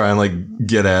other to try and like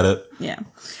get at it. Yeah.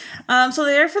 So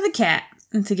they're there for the cat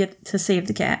and to save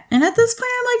the cat. And at this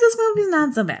point, I'm like, this movie's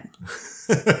not so bad.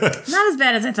 Not as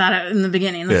bad as I thought in the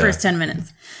beginning, the first 10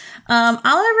 minutes.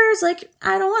 Oliver's like,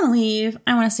 I don't want to leave.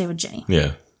 I want to stay with Jenny.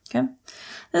 Yeah. Okay.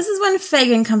 This is when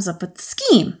Fagin comes up with the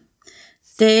scheme.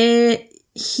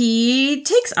 He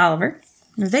takes Oliver,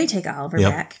 or they take Oliver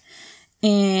back,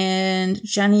 and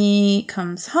Jenny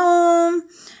comes home,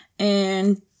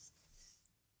 and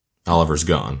Oliver's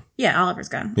gone. Yeah, Oliver's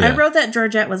gone. Yeah. I wrote that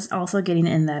Georgette was also getting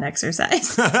in that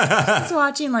exercise. She's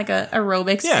watching like a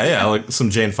aerobics. Yeah, like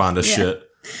some Jane Fonda shit.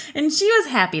 And she was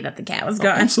happy that the cat was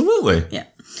gone. Absolutely. Yeah.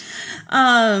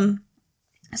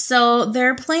 So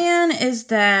their plan is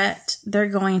that they're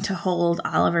going to hold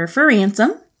Oliver for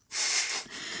ransom.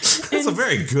 That's a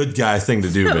very good guy thing to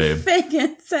do, babe.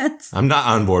 Fagin sends... I'm not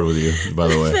on board with you, by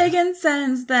the way. Fagin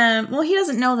sends them... Well, he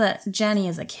doesn't know that Jenny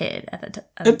is a kid at the time.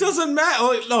 It doesn't matter.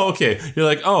 Oh, no, okay. You're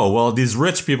like, oh, well, these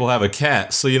rich people have a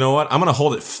cat, so you know what? I'm going to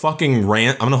hold it I'm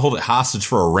going to hold it hostage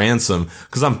for a ransom,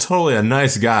 because I'm totally a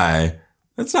nice guy.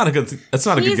 That's not a good thing to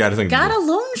do. He's got a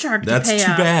loan shark to pay out. That's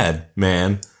too bad,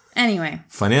 man. Anyway.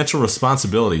 Financial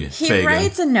responsibility, He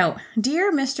writes a note.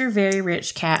 Dear Mr. Very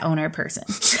Rich Cat Owner Person.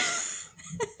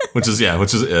 which is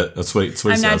it. That's what he says.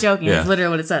 I'm not joking. Yeah. It's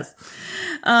literally what it says.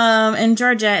 And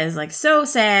Georgette is like so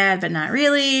sad, but not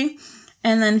really.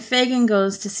 And then Fagin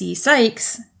goes to see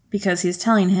Sykes because he's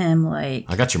telling him like,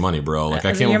 I got your money, bro. Like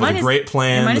I came up with a great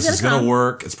plan. This is going to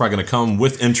work. It's probably going to come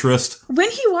with interest. When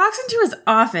he walks into his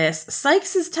office,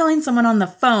 Sykes is telling someone on the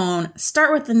phone,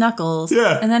 start with the knuckles.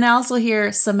 Yeah. And then I also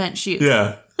hear cement shoes.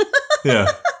 Yeah. Yeah.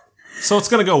 So it's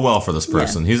going to go well for this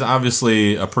person. Yeah. He's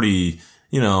obviously a pretty,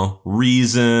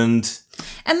 reasoned,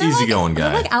 and easygoing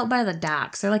guy. They're like out by the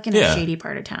docks. They're like in a shady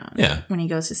part of town. Yeah. When he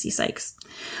goes to see Sykes.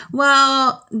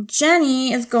 Well,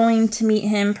 Jenny is going to meet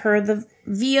him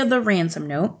via the ransom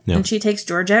note. Yep. And she takes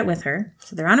Georgette with her.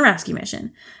 So they're on a rescue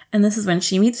mission. And this is when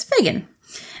she meets Fagin.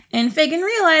 And Fagin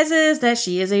realizes that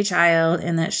she is a child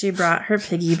and that she brought her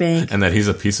piggy bank. And that he's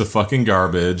a piece of fucking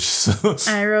garbage. So.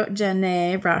 I wrote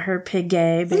Jenny brought her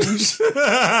piggy bank.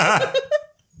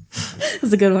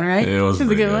 That's a good one, right? Yeah, it was a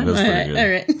good one. All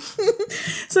right.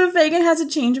 So Fagin has a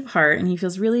change of heart and he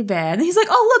feels really bad. And he's like,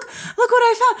 "Oh, look what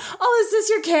I found. Oh, is this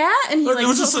your cat?" And he it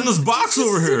was just in this box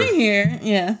over here. Sitting here.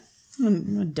 Yeah.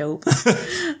 Dope.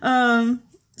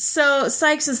 So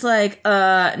Sykes is like,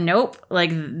 nope,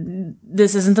 like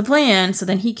this isn't the plan. So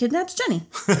then he kidnaps Jenny.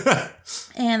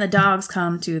 And the dogs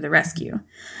come to the rescue.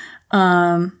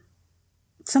 Something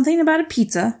about a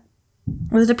pizza.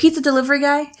 Was it a pizza delivery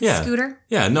guy? Yeah. Scooter?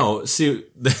 Yeah, no. See,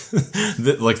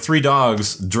 like 3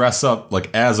 dogs dress up like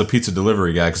as a pizza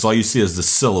delivery guy because all you see is the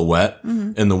silhouette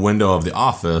in the window of the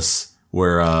office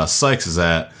where Sykes is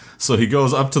at. So he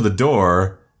goes up to the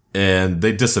door and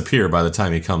they disappear by the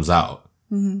time he comes out.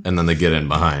 Mm-hmm. And then they get in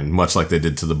behind, much like they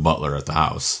did to the butler at the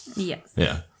house. Yes.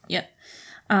 Yeah. Yep.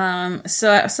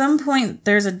 So at some point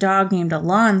there's a dog named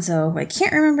Alonzo. I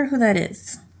can't remember who that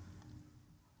is.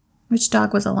 Which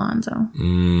dog was Alonzo?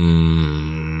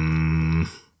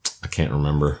 I can't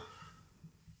remember.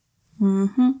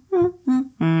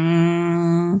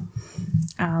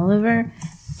 Oliver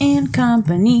and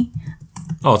Company.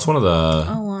 Oh, it's one of the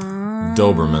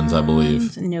Dobermans, I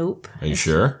believe. Nope. Are you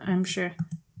sure? I'm sure.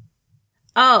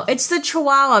 Oh, it's the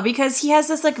Chihuahua because he has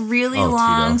this like really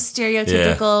long,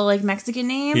 stereotypical like Mexican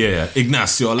name. Yeah,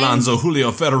 Ignacio Alonso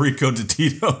Julio Federico de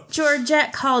Tito.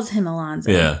 Georgette calls him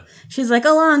Alonzo. Yeah. She's like,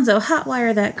 Alonzo,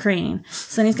 hotwire that crane.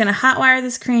 So then he's going to hotwire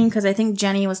this crane because I think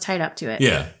Jenny was tied up to it.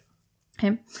 Yeah.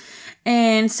 Okay.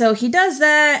 And so he does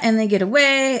that and they get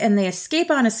away and they escape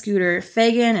on a scooter,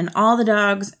 Fagin and all the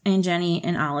dogs and Jenny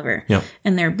and Oliver. Yep.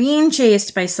 And they're being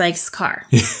chased by Sykes' car.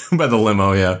 By the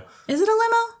limo, yeah. Is it a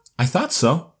limo? I thought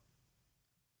so.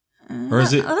 Or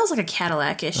is it? Oh, that was like a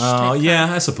Cadillac-ish. Oh,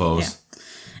 yeah, I suppose. Yeah.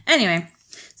 Anyway,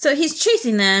 so he's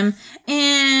chasing them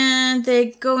and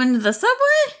they go into the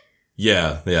subway.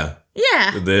 Yeah.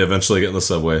 Yeah. They eventually get in the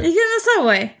subway. You get in the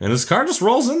subway. And his car just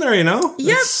rolls in there, you know?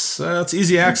 Yep. It's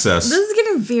easy access. This is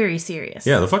getting very serious.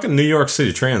 Yeah, the fucking New York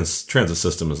City transit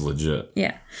system is legit.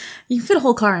 Yeah. You can fit a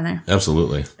whole car in there.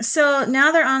 Absolutely. So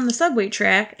now they're on the subway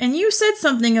track, and you said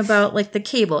something about, like, the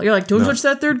cable. You're like, don't touch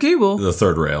that third cable. The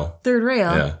third rail. Third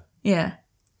rail. Yeah. Yeah.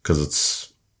 Because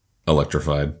it's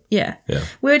electrified. Yeah. Yeah.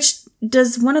 Which,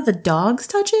 does one of the dogs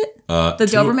touch it? The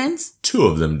Dobermans? Two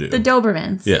of them do. The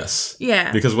Dobermans. Yes.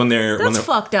 Yeah. Because when they're... That's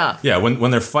fucked up. Yeah,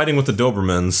 when they're fighting with the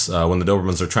Dobermans, when the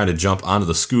Dobermans are trying to jump onto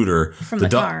the scooter... From the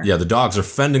car. Yeah, the dogs are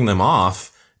fending them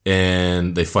off,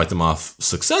 and they fight them off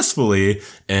successfully,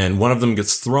 and one of them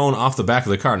gets thrown off the back of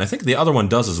the car, and I think the other one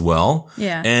does as well.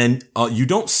 Yeah. And you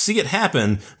don't see it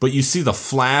happen, but you see the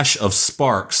flash of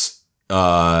sparks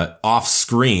off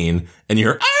screen, and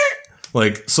you're...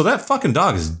 Like, so that fucking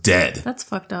dog is dead. That's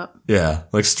fucked up. Yeah.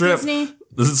 Like, straight Disney. up...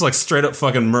 This is like straight up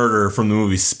fucking murder from the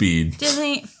movie Speed.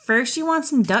 Disney, first you want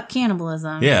some duck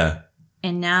cannibalism. Yeah.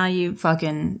 And now you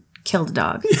fucking killed a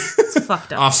dog. It's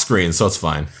fucked up. Off screen, so it's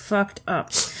fine. Fucked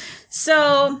up.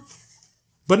 So...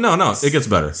 But no, it gets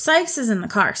better. Sykes is in the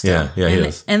car still. Yeah, he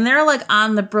is. And they're like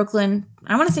on the Brooklyn...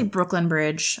 I want to say Brooklyn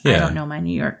Bridge. Yeah. I don't know my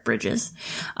New York bridges.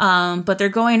 But they're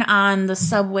going on the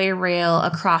subway rail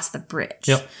across the bridge.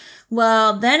 Yep.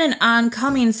 Well, then an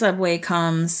oncoming subway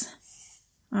comes.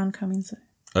 An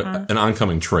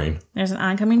oncoming train. There's an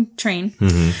oncoming train.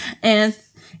 Mm-hmm. And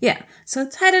yeah, so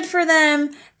it's headed for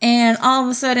them. And all of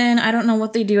a sudden, I don't know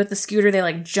what they do with the scooter. They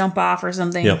like jump off or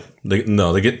something. Yep.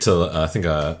 They get to, I think,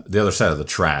 the other side of the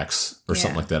tracks or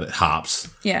something like that. It hops.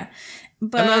 Yeah.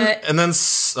 But And then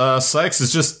Sykes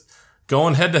is just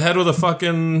going head to head with a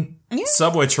fucking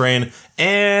subway train,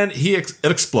 and it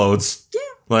explodes. Yeah.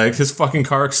 Like, his fucking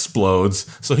car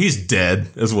explodes, so he's dead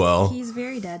as well. He's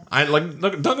very dead. Look,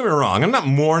 don't get me wrong, I'm not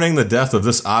mourning the death of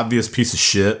this obvious piece of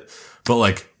shit, but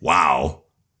like, wow.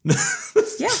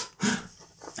 Yeah.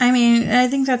 I mean, I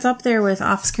think that's up there with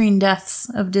off-screen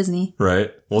deaths of Disney.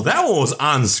 Right. Well, that one was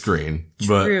on screen,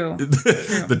 but True.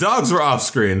 The dogs were off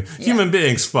screen. Yeah. Human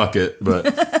beings, fuck it, but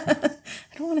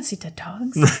I don't want to see dead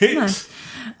dogs. Right. Come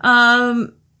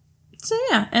on. So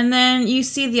yeah, and then you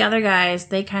see the other guys.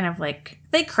 They kind of like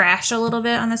they crash a little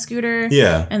bit on the scooter.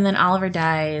 Yeah. And then Oliver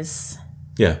dies.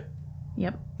 Yeah.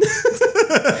 Yep.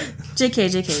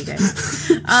 JK, you guys.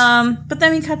 But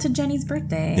then we cut to Jenny's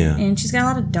birthday. Yeah. And she's got a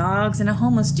lot of dogs and a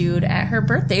homeless dude at her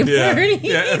birthday party.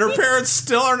 Yeah, and her parents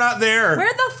still are not there.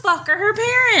 Where the fuck are her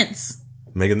parents?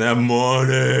 Making that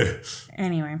money.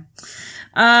 Anyway.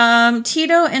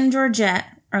 Tito and Georgette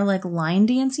are like line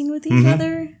dancing with each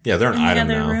other. Yeah, they're an item in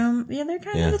the other now. room. Yeah, they're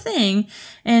kind of a thing.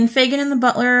 And Fagin and the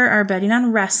butler are betting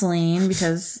on wrestling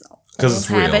because it's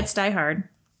habits die hard.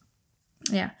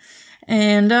 Yeah.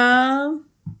 And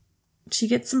she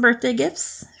gets some birthday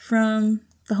gifts from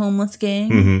the homeless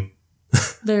gang.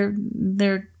 Mm-hmm.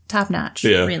 They're top notch.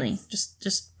 Yeah. Really.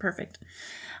 Just perfect.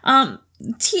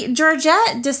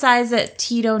 Georgette decides that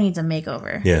Tito needs a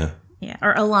makeover. Yeah. Yeah,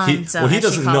 or Alonzo. He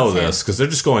doesn't know this because they're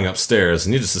just going upstairs,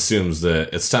 and he just assumes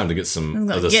that it's time to get some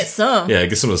of this. Get some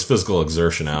of this physical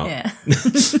exertion out. Yeah.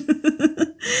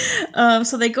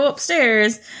 So they go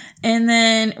upstairs, and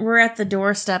then we're at the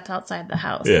doorstep outside the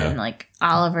house, and like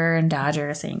Oliver and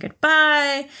Dodger are saying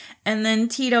goodbye, and then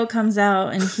Tito comes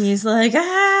out, and he's like,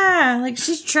 like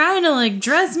she's trying to like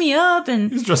dress me up, and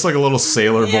he's dressed like a little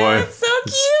sailor boy. It's so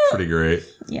cute. It's pretty great.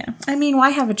 Yeah, I mean, why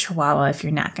have a Chihuahua if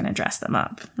you're not going to dress them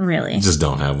up? Really, just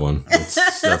don't have one.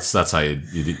 That's how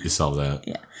you solve that.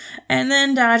 Yeah, and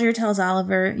then Dodger tells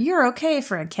Oliver, "You're okay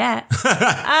for a cat."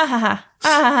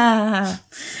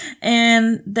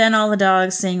 And then all the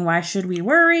dogs sing, "Why should we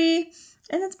worry?"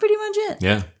 And that's pretty much it.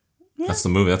 Yeah. That's the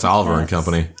movie. That's Oliver and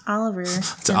Company. Oliver.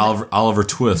 It's Oliver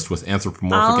Twist with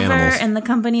anthropomorphic animals. Oliver and the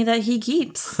company that he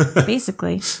keeps,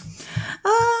 basically.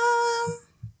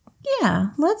 Yeah,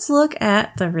 let's look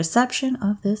at the reception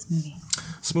of this movie.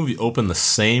 This movie opened the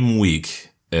same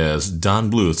week as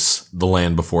Don Bluth's The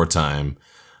Land Before Time,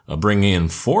 bringing in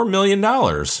 $4 million.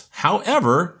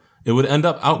 However, it would end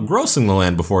up outgrossing The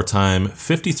Land Before Time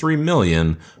 $53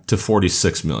 million to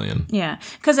 $46 million. Yeah,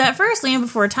 because at first, Land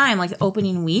Before Time, like the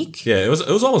opening week. Yeah, it was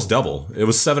almost double. It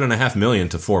was $7.5 million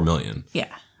to $4 million.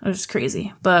 Yeah, it was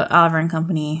crazy. But Oliver and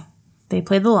Company, they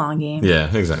played the long game.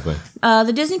 Yeah, exactly.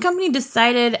 The Disney company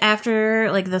decided after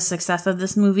like the success of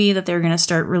this movie that they were going to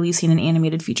start releasing an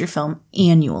animated feature film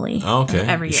annually. Okay.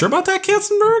 Every year. Sure about that,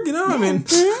 Katzenberg? You know, I mean.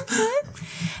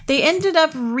 They ended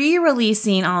up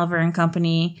re-releasing Oliver and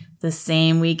Company the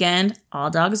same weekend, All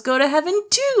Dogs Go to Heaven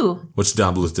 2. Which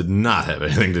Don Bluth did not have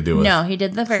anything to do with. No, he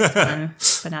did the first one,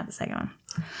 but not the second one.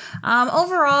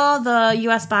 Overall, the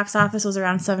U.S. box office was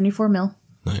around $74 million.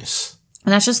 Nice.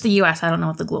 And that's just the U.S. I don't know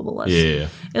what the global was. Yeah.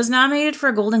 It was nominated for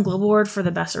a Golden Globe Award for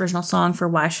the Best Original Song for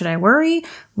Why Should I Worry,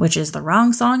 which is the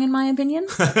wrong song in my opinion.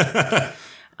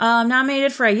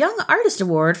 Nominated for a Young Artist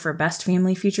Award for Best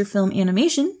Family Feature Film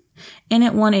Animation. And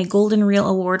it won a Golden Reel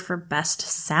Award for Best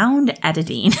Sound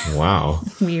Editing. Wow.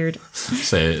 Weird.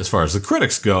 Say, as far as the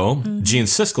critics go, Gene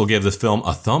Siskel gave the film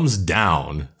a thumbs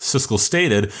down. Siskel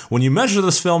stated, "When you measure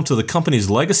this film to the company's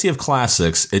legacy of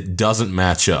classics, it doesn't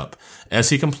match up." As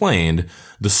he complained,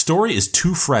 the story is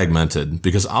too fragmented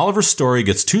because Oliver's story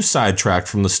gets too sidetracked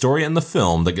from the story in the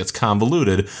film that gets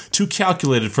convoluted, too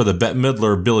calculated for the Bette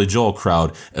Midler, Billy Joel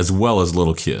crowd, as well as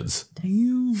little kids.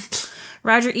 Damn.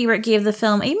 Roger Ebert gave the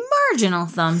film a marginal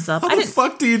thumbs up. How the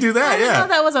fuck do you do that? I didn't know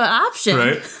that was an option.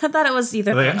 Right. I thought it was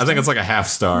either. I think it's like a half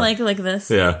star. Like this.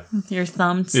 Yeah. Your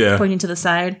thumbs Yeah. pointing to the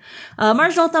side.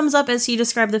 Marginal thumbs up as he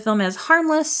described the film as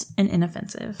harmless and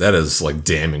inoffensive. That is like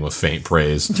damning with faint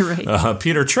praise. Right.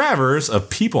 Peter Travers of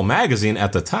People magazine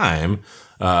at the time,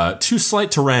 too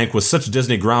slight to rank with such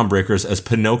Disney groundbreakers as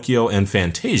Pinocchio and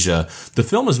Fantasia, the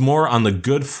film is more on the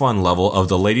good fun level of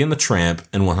The Lady and the Tramp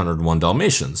and 101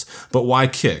 Dalmatians. But why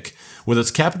kick? With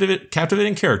its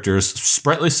captivating characters,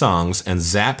 sprightly songs, and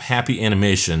zap-happy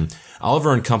animation,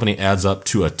 Oliver and Company adds up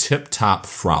to a tip-top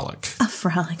frolic. A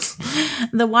frolic.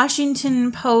 The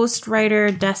Washington Post writer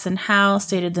Desson Howe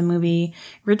stated the movie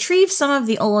retrieved some of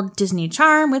the old Disney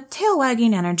charm with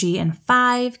tail-wagging energy and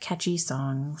 5 catchy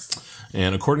songs.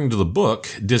 And according to the book,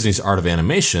 Disney's Art of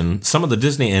Animation, some of the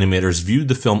Disney animators viewed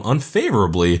the film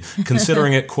unfavorably,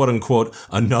 considering it, quote-unquote,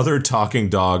 another talking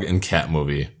dog and cat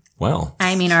movie. Well.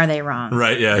 I mean, are they wrong?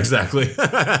 Right, yeah, exactly.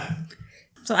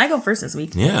 So I go first this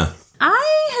week. Yeah.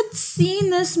 I had seen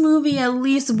this movie at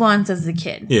least once as a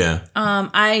kid. Yeah.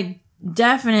 I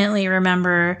definitely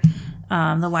remember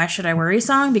the Why Should I Worry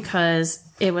song because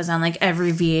it was on like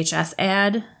every VHS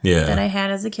ad that I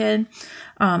had as a kid.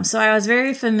 So I was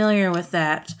very familiar with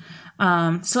that.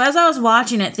 So as I was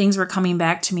watching it, things were coming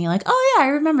back to me like, oh yeah, I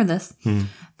remember this.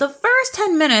 The first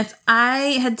 10 minutes,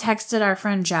 I had texted our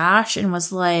friend Josh and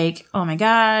was like, oh my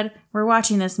God, we're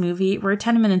watching this movie. We're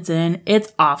 10 minutes in.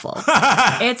 It's awful.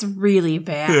 It's really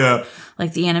bad. Yeah.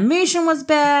 Like the animation was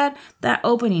bad. That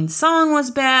opening song was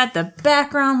bad. The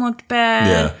background looked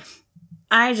bad.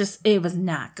 Yeah. It was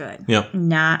not good. Yep.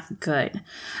 Not good.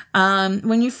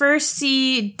 When you first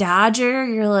see Dodger,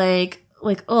 you're like,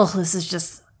 oh, this is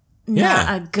just not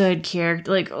a good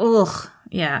character. Like, ugh.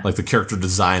 Yeah. Like the character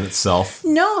design itself.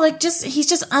 No, like he's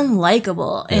just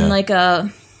unlikable in like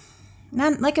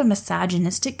not like a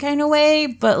misogynistic kind of way,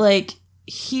 but like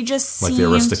he just seemed. Like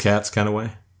the Aristocats kind of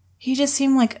way? He just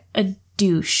seemed like a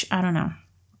douche. I don't know.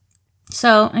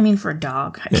 So, I mean, for a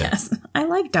dog, I guess. I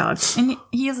like dogs. And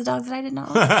he is a dog that I did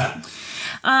not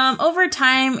like. Over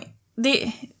time,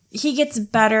 he gets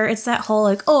better. It's that whole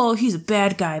like, oh, he's a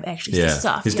bad guy, but actually he's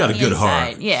soft. He's got a good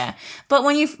heart. Yeah. But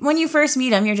when you first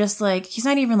meet him, you're just like, he's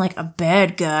not even like a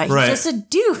bad guy. He's just a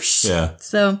douche. Yeah.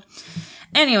 So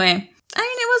anyway, I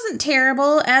mean, it wasn't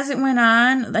terrible as it went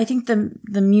on. I think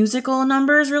the musical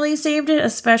numbers really saved it,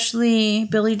 especially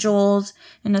Billy Joel's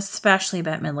and especially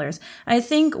Bette Midler's. I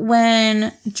think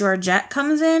when Georgette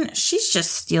comes in, she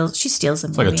steals the movie.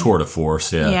 It's like a tour de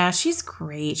force, yeah. Yeah, she's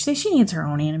great. She needs her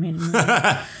own animated movie.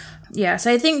 Yeah,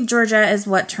 so I think Georgette is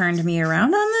what turned me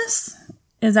around on this.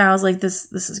 Is I was like,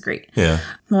 this is great. Yeah.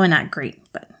 Well, not great,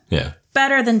 but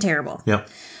better than terrible. Yep.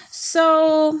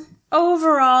 So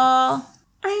overall,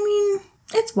 I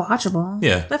mean, it's watchable.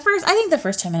 Yeah. I think the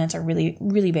first 10 minutes are really,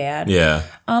 really bad. Yeah.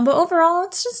 But overall,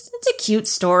 it's a cute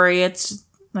story. It's,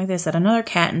 like they said, another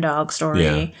cat and dog story.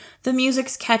 Yeah. The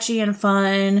music's catchy and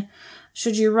fun.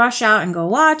 Should you rush out and go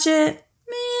watch it?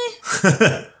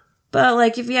 Meh. But,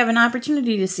 like, if you have an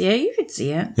opportunity to see it, you could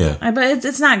see it. Yeah. But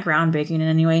it's not groundbreaking in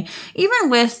any way. Even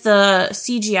with the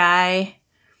CGI,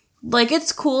 like,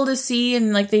 it's cool to see,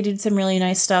 and, like, they did some really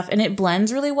nice stuff, and it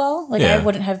blends really well. Like, I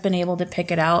wouldn't have been able to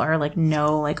pick it out or, like,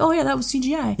 know, like, oh, yeah, that was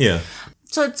CGI. Yeah.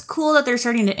 So it's cool that they're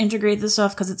starting to integrate this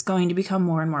stuff because it's going to become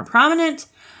more and more prominent.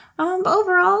 But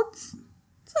overall, it's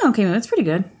an okay movie. It's pretty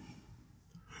good.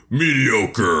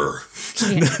 Mediocre.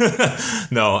 Yeah.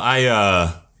 No,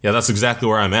 that's exactly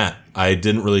where I'm at. I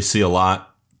didn't really see a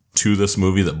lot to this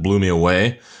movie that blew me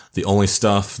away. The only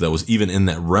stuff that was even in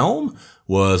that realm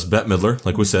was Bette Midler,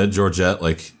 like we said, Georgette.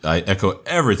 Like, I echo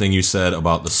everything you said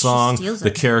about the song,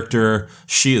 the character.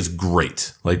 She is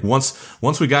great. Like,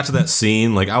 once we got to that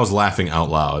scene, like, I was laughing out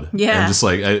loud. Yeah. And just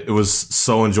like, it was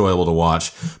so enjoyable to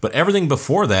watch. But everything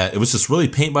before that, it was just really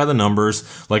paint by the numbers.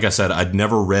 Like I said, I'd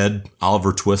never read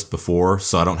Oliver Twist before,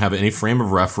 so I don't have any frame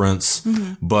of reference.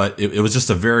 Mm-hmm. But it was just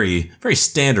a very, very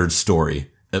standard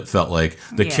story. It felt like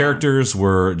the Yeah. characters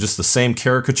were just the same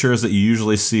caricatures that you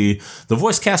usually see. The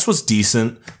voice cast was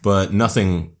decent, but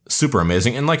nothing super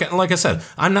amazing. And like I said,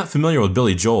 I'm not familiar with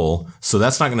Billy Joel, so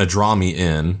that's not going to draw me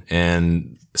in.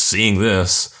 And seeing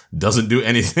this doesn't do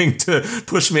anything to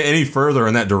push me any further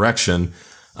in that direction.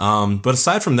 But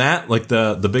aside from that, like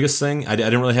the biggest thing, I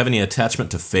didn't really have any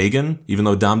attachment to Fagin, even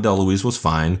though Dom DeLuise was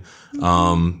fine.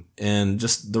 And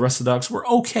just the rest of the dogs were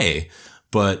okay.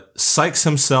 But Sykes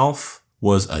himself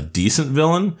was a decent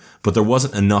villain, but there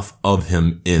wasn't enough of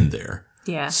him in there.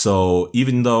 Yeah. So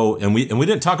even though, and we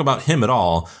didn't talk about him at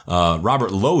all,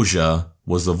 Robert Loggia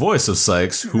was the voice of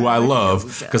Sykes, who I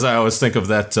love, because I always think of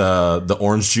that, the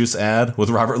orange juice ad with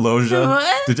Robert Loggia.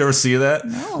 What? Did you ever see that?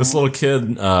 No. This little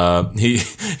kid,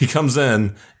 he comes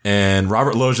in, and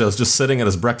Robert Loggia is just sitting at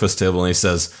his breakfast table, and he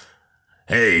says,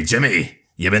 "Hey, Jimmy,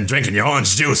 you been drinking your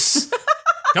orange juice?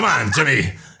 Come on,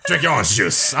 Jimmy. Drink your orange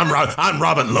juice. I'm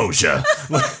Robert Loggia."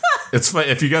 It's fun.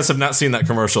 If you guys have not seen that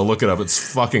commercial, look it up.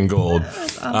 It's fucking gold.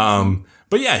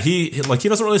 But yeah, he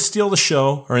doesn't really steal the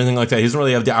show or anything like that. He doesn't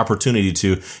really have the opportunity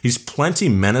to. He's plenty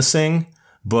menacing,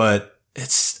 but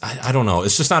I don't know.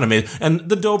 It's just not amazing. And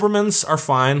the Dobermans are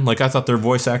fine. Like I thought their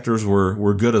voice actors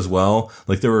were good as well.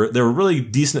 Like they were really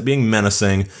decent at being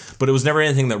menacing, but it was never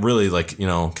anything that really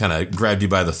kind of grabbed you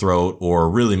by the throat or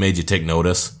really made you take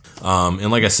notice. And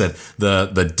like I said,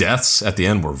 the deaths at the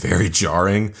end were very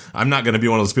jarring. I'm not going to be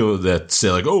one of those people that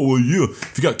say like, "Oh, well,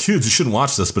 if you got kids, you shouldn't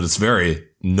watch this," but it's very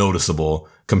noticeable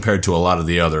compared to a lot of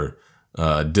the other,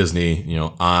 Disney,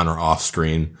 on or off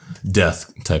screen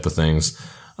death type of things.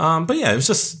 But yeah, it was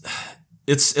just,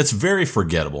 it's very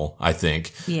forgettable, I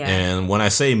think. Yeah. And when I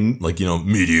say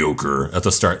mediocre at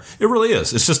the start, it really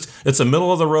is. It's a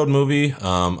middle of the road movie.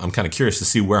 I'm kind of curious to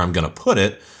see where I'm going to put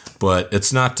it. But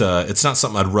it's not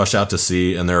something I'd rush out to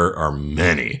see, and there are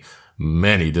many,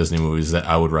 many Disney movies that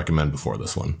I would recommend before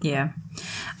this one. Yeah.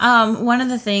 One of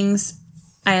the things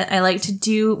I like to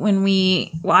do when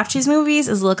we watch these movies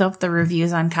is look up the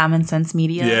reviews on Common Sense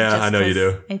Media. Yeah, I know you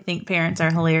do. I think parents are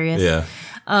hilarious. Yeah.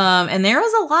 And there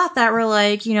was a lot that were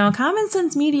like, Common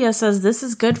Sense Media says this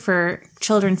is good for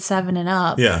children 7 and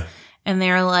up. Yeah. And they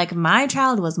were like, my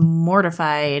child was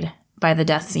mortified by the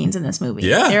death scenes in this movie.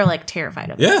 Yeah. They're like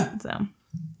terrified of it. So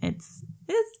it's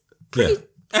pretty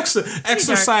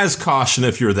Exercise caution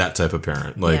if you're that type of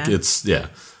parent. Like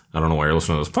I don't know why you're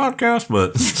listening to this podcast,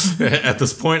 but at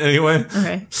this point anyway.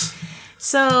 Okay.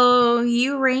 So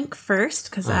you rank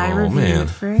first because I reviewed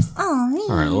first. Oh man.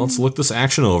 All right, well, let's look this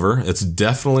action over. It's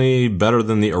definitely better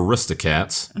than the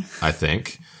Aristocats, I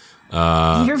think. The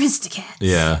Aristocats.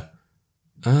 Yeah.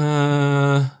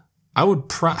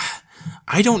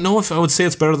 I don't know if I would say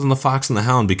it's better than The Fox and the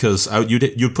Hound because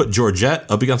you'd put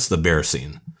Georgette up against the bear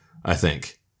scene, I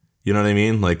think. You know what I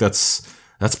mean? Like that's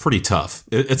pretty tough.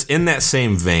 It's in that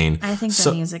same vein. I think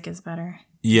the music is better.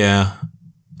 Yeah.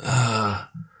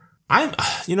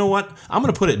 You know what? I'm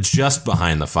going to put it just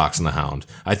behind The Fox and the Hound.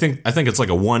 I think it's like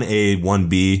a 1A,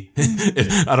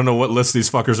 1B. I don't know what list these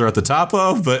fuckers are at the top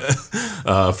of, but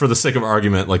for the sake of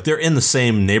argument, like they're in the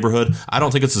same neighborhood. I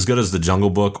don't think it's as good as The Jungle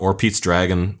Book or Pete's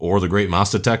Dragon or The Great Mouse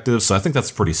Detective, so I think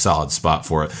that's a pretty solid spot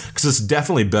for it because it's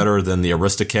definitely better than the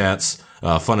Aristocats,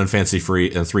 Fun and Fancy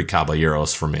Free, and Three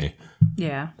Caballeros for me.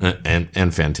 Yeah.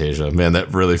 And Fantasia. Man,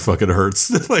 that really fucking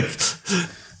hurts. Like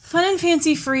Fun and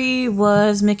Fancy Free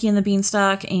was Mickey and the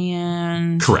Beanstalk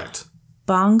and correct.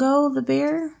 Bongo the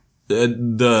bear?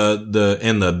 And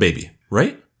the baby,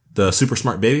 right? The super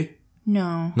smart baby?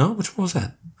 No. No? Which one was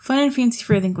that? Fun and Fancy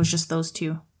Free, I think, was just those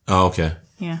two. Oh, okay.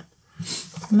 Yeah.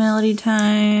 Melody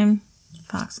Time,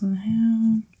 Fox and the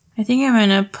Hound. I think I'm going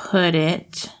to put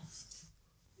it...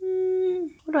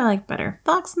 what do I like better?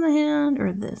 Fox and the Hound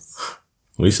or this?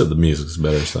 Well, you said the music's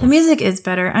better, so. The music is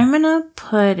better. I'm going to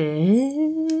put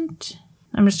it...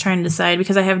 I'm just trying to decide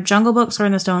because I have Jungle Book, Sword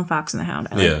in the Stone, Fox and the Hound.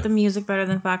 I like the music better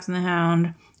than Fox and the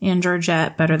Hound, and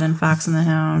Georgette better than Fox and the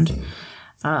Hound.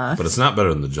 But it's not better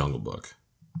than The Jungle Book.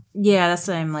 Yeah, that's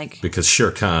what I'm like. Because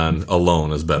Shere Khan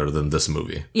alone is better than this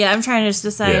movie. Yeah, I'm trying to just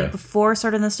decide before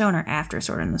Sword in the Stone or after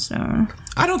Sword in the Stone.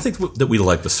 I don't think that we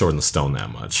like the Sword in the Stone that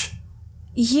much.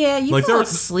 Yeah, you fell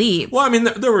asleep. Well, I mean,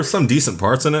 there were some decent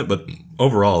parts in it, but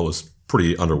overall it was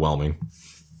pretty underwhelming.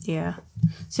 Yeah.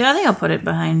 So I think I'll put it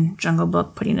behind Jungle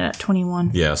Book, putting it at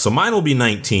 21. Yeah, so mine will be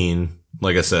 19.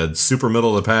 Like I said, super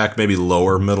middle of the pack, maybe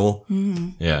lower middle.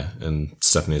 Mm-hmm. Yeah, and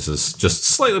Stephanie's is just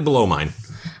slightly below mine.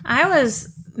 I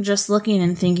was just looking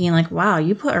and thinking, like, wow,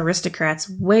 you put Aristocrats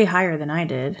way higher than I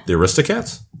did. The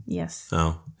Aristocats? Yes.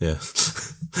 Oh, yeah.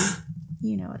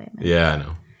 You know what I meant. Yeah, I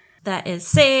know. That is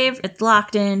saved. It's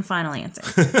locked in. Final answer.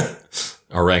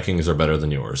 Our rankings are better than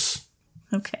yours.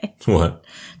 Okay. What?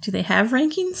 Do they have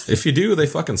rankings? If you do, they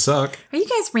fucking suck. Are you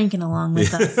guys ranking along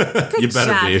with us? Good You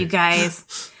better job, be. you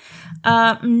guys.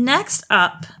 Next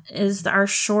up is our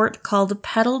short called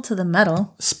Pedal to the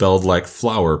Metal. Spelled like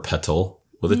flower petal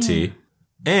with a T.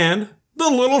 And The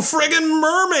Little Friggin'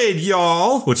 Mermaid,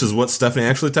 y'all! Which is what Stephanie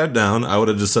actually typed down. I would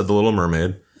have just said The Little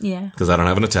Mermaid. Yeah. Because I don't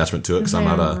have an attachment to it because I'm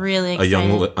not really a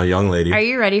young lady. Are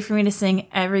you ready for me to sing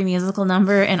every musical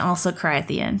number and also cry at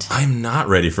the end? I'm not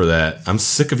ready for that. I'm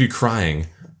sick of you crying.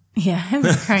 Yeah, I've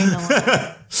been crying a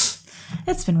lot.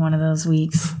 It's been one of those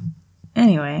weeks.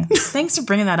 Anyway, thanks for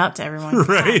bringing that up to everyone.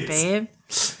 Right. God, babe.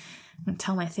 I'm going to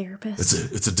tell my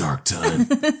therapist. It's a dark time.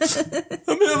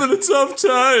 I'm having a tough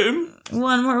time.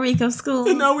 One more week of school.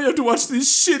 And now we have to watch these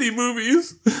shitty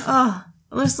movies. Oh,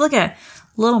 let's look at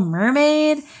Little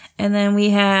Mermaid, and then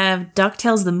we have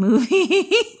DuckTales the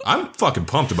movie. I'm fucking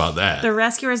pumped about that. The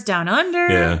Rescuers Down Under.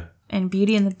 Yeah. And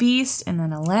Beauty and the Beast, and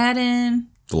then Aladdin.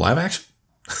 The live action?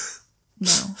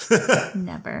 No.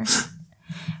 Never.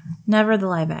 Never the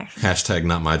live action. Hashtag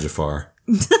not my Jafar.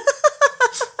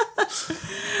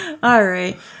 All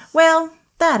right. Well,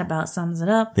 that about sums it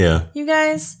up. Yeah. You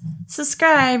guys,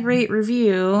 subscribe, rate,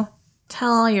 review.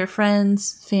 Tell all your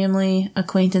friends, family,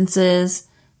 acquaintances.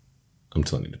 I'm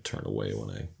telling you to turn away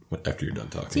after you're done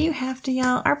talking. Do you have to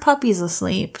yell? Our puppy's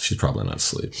asleep. She's probably not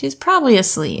asleep. She's probably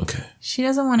asleep. Okay. She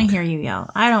doesn't want to hear you yell.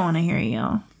 I don't want to hear you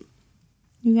yell.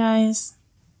 You guys.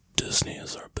 Disney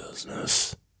is our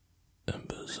business. And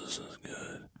business is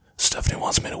good. Stephanie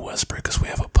wants me to whisper because we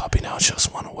have a puppy now and she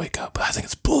doesn't want to wake up. But I think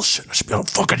it's bullshit. I should be able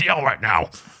to fucking yell right now.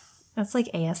 That's like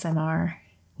ASMR.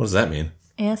 What does that mean?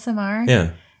 ASMR?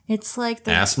 Yeah. It's like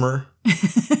the... Asthma?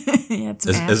 Yeah, it's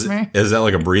asthma. Is that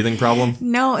like a breathing problem?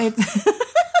 No, it's...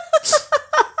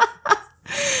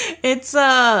 It's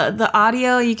the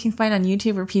audio you can find on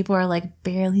YouTube where people are like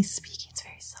barely speaking. It's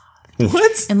very soft.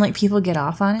 What? And like people get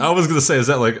off on it. I was going to say, is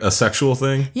that like a sexual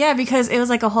thing? Yeah, because it was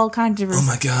like a whole controversy. Oh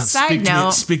my God. Side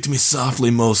note. Speak to me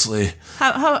softly, mostly.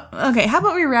 How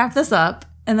about we wrap this up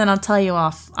and then I'll tell you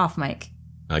off mic.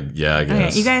 I guess.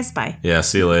 Okay, you guys, bye. Yeah,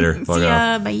 see you later. Fuck See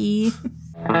off. ya,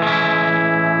 bye.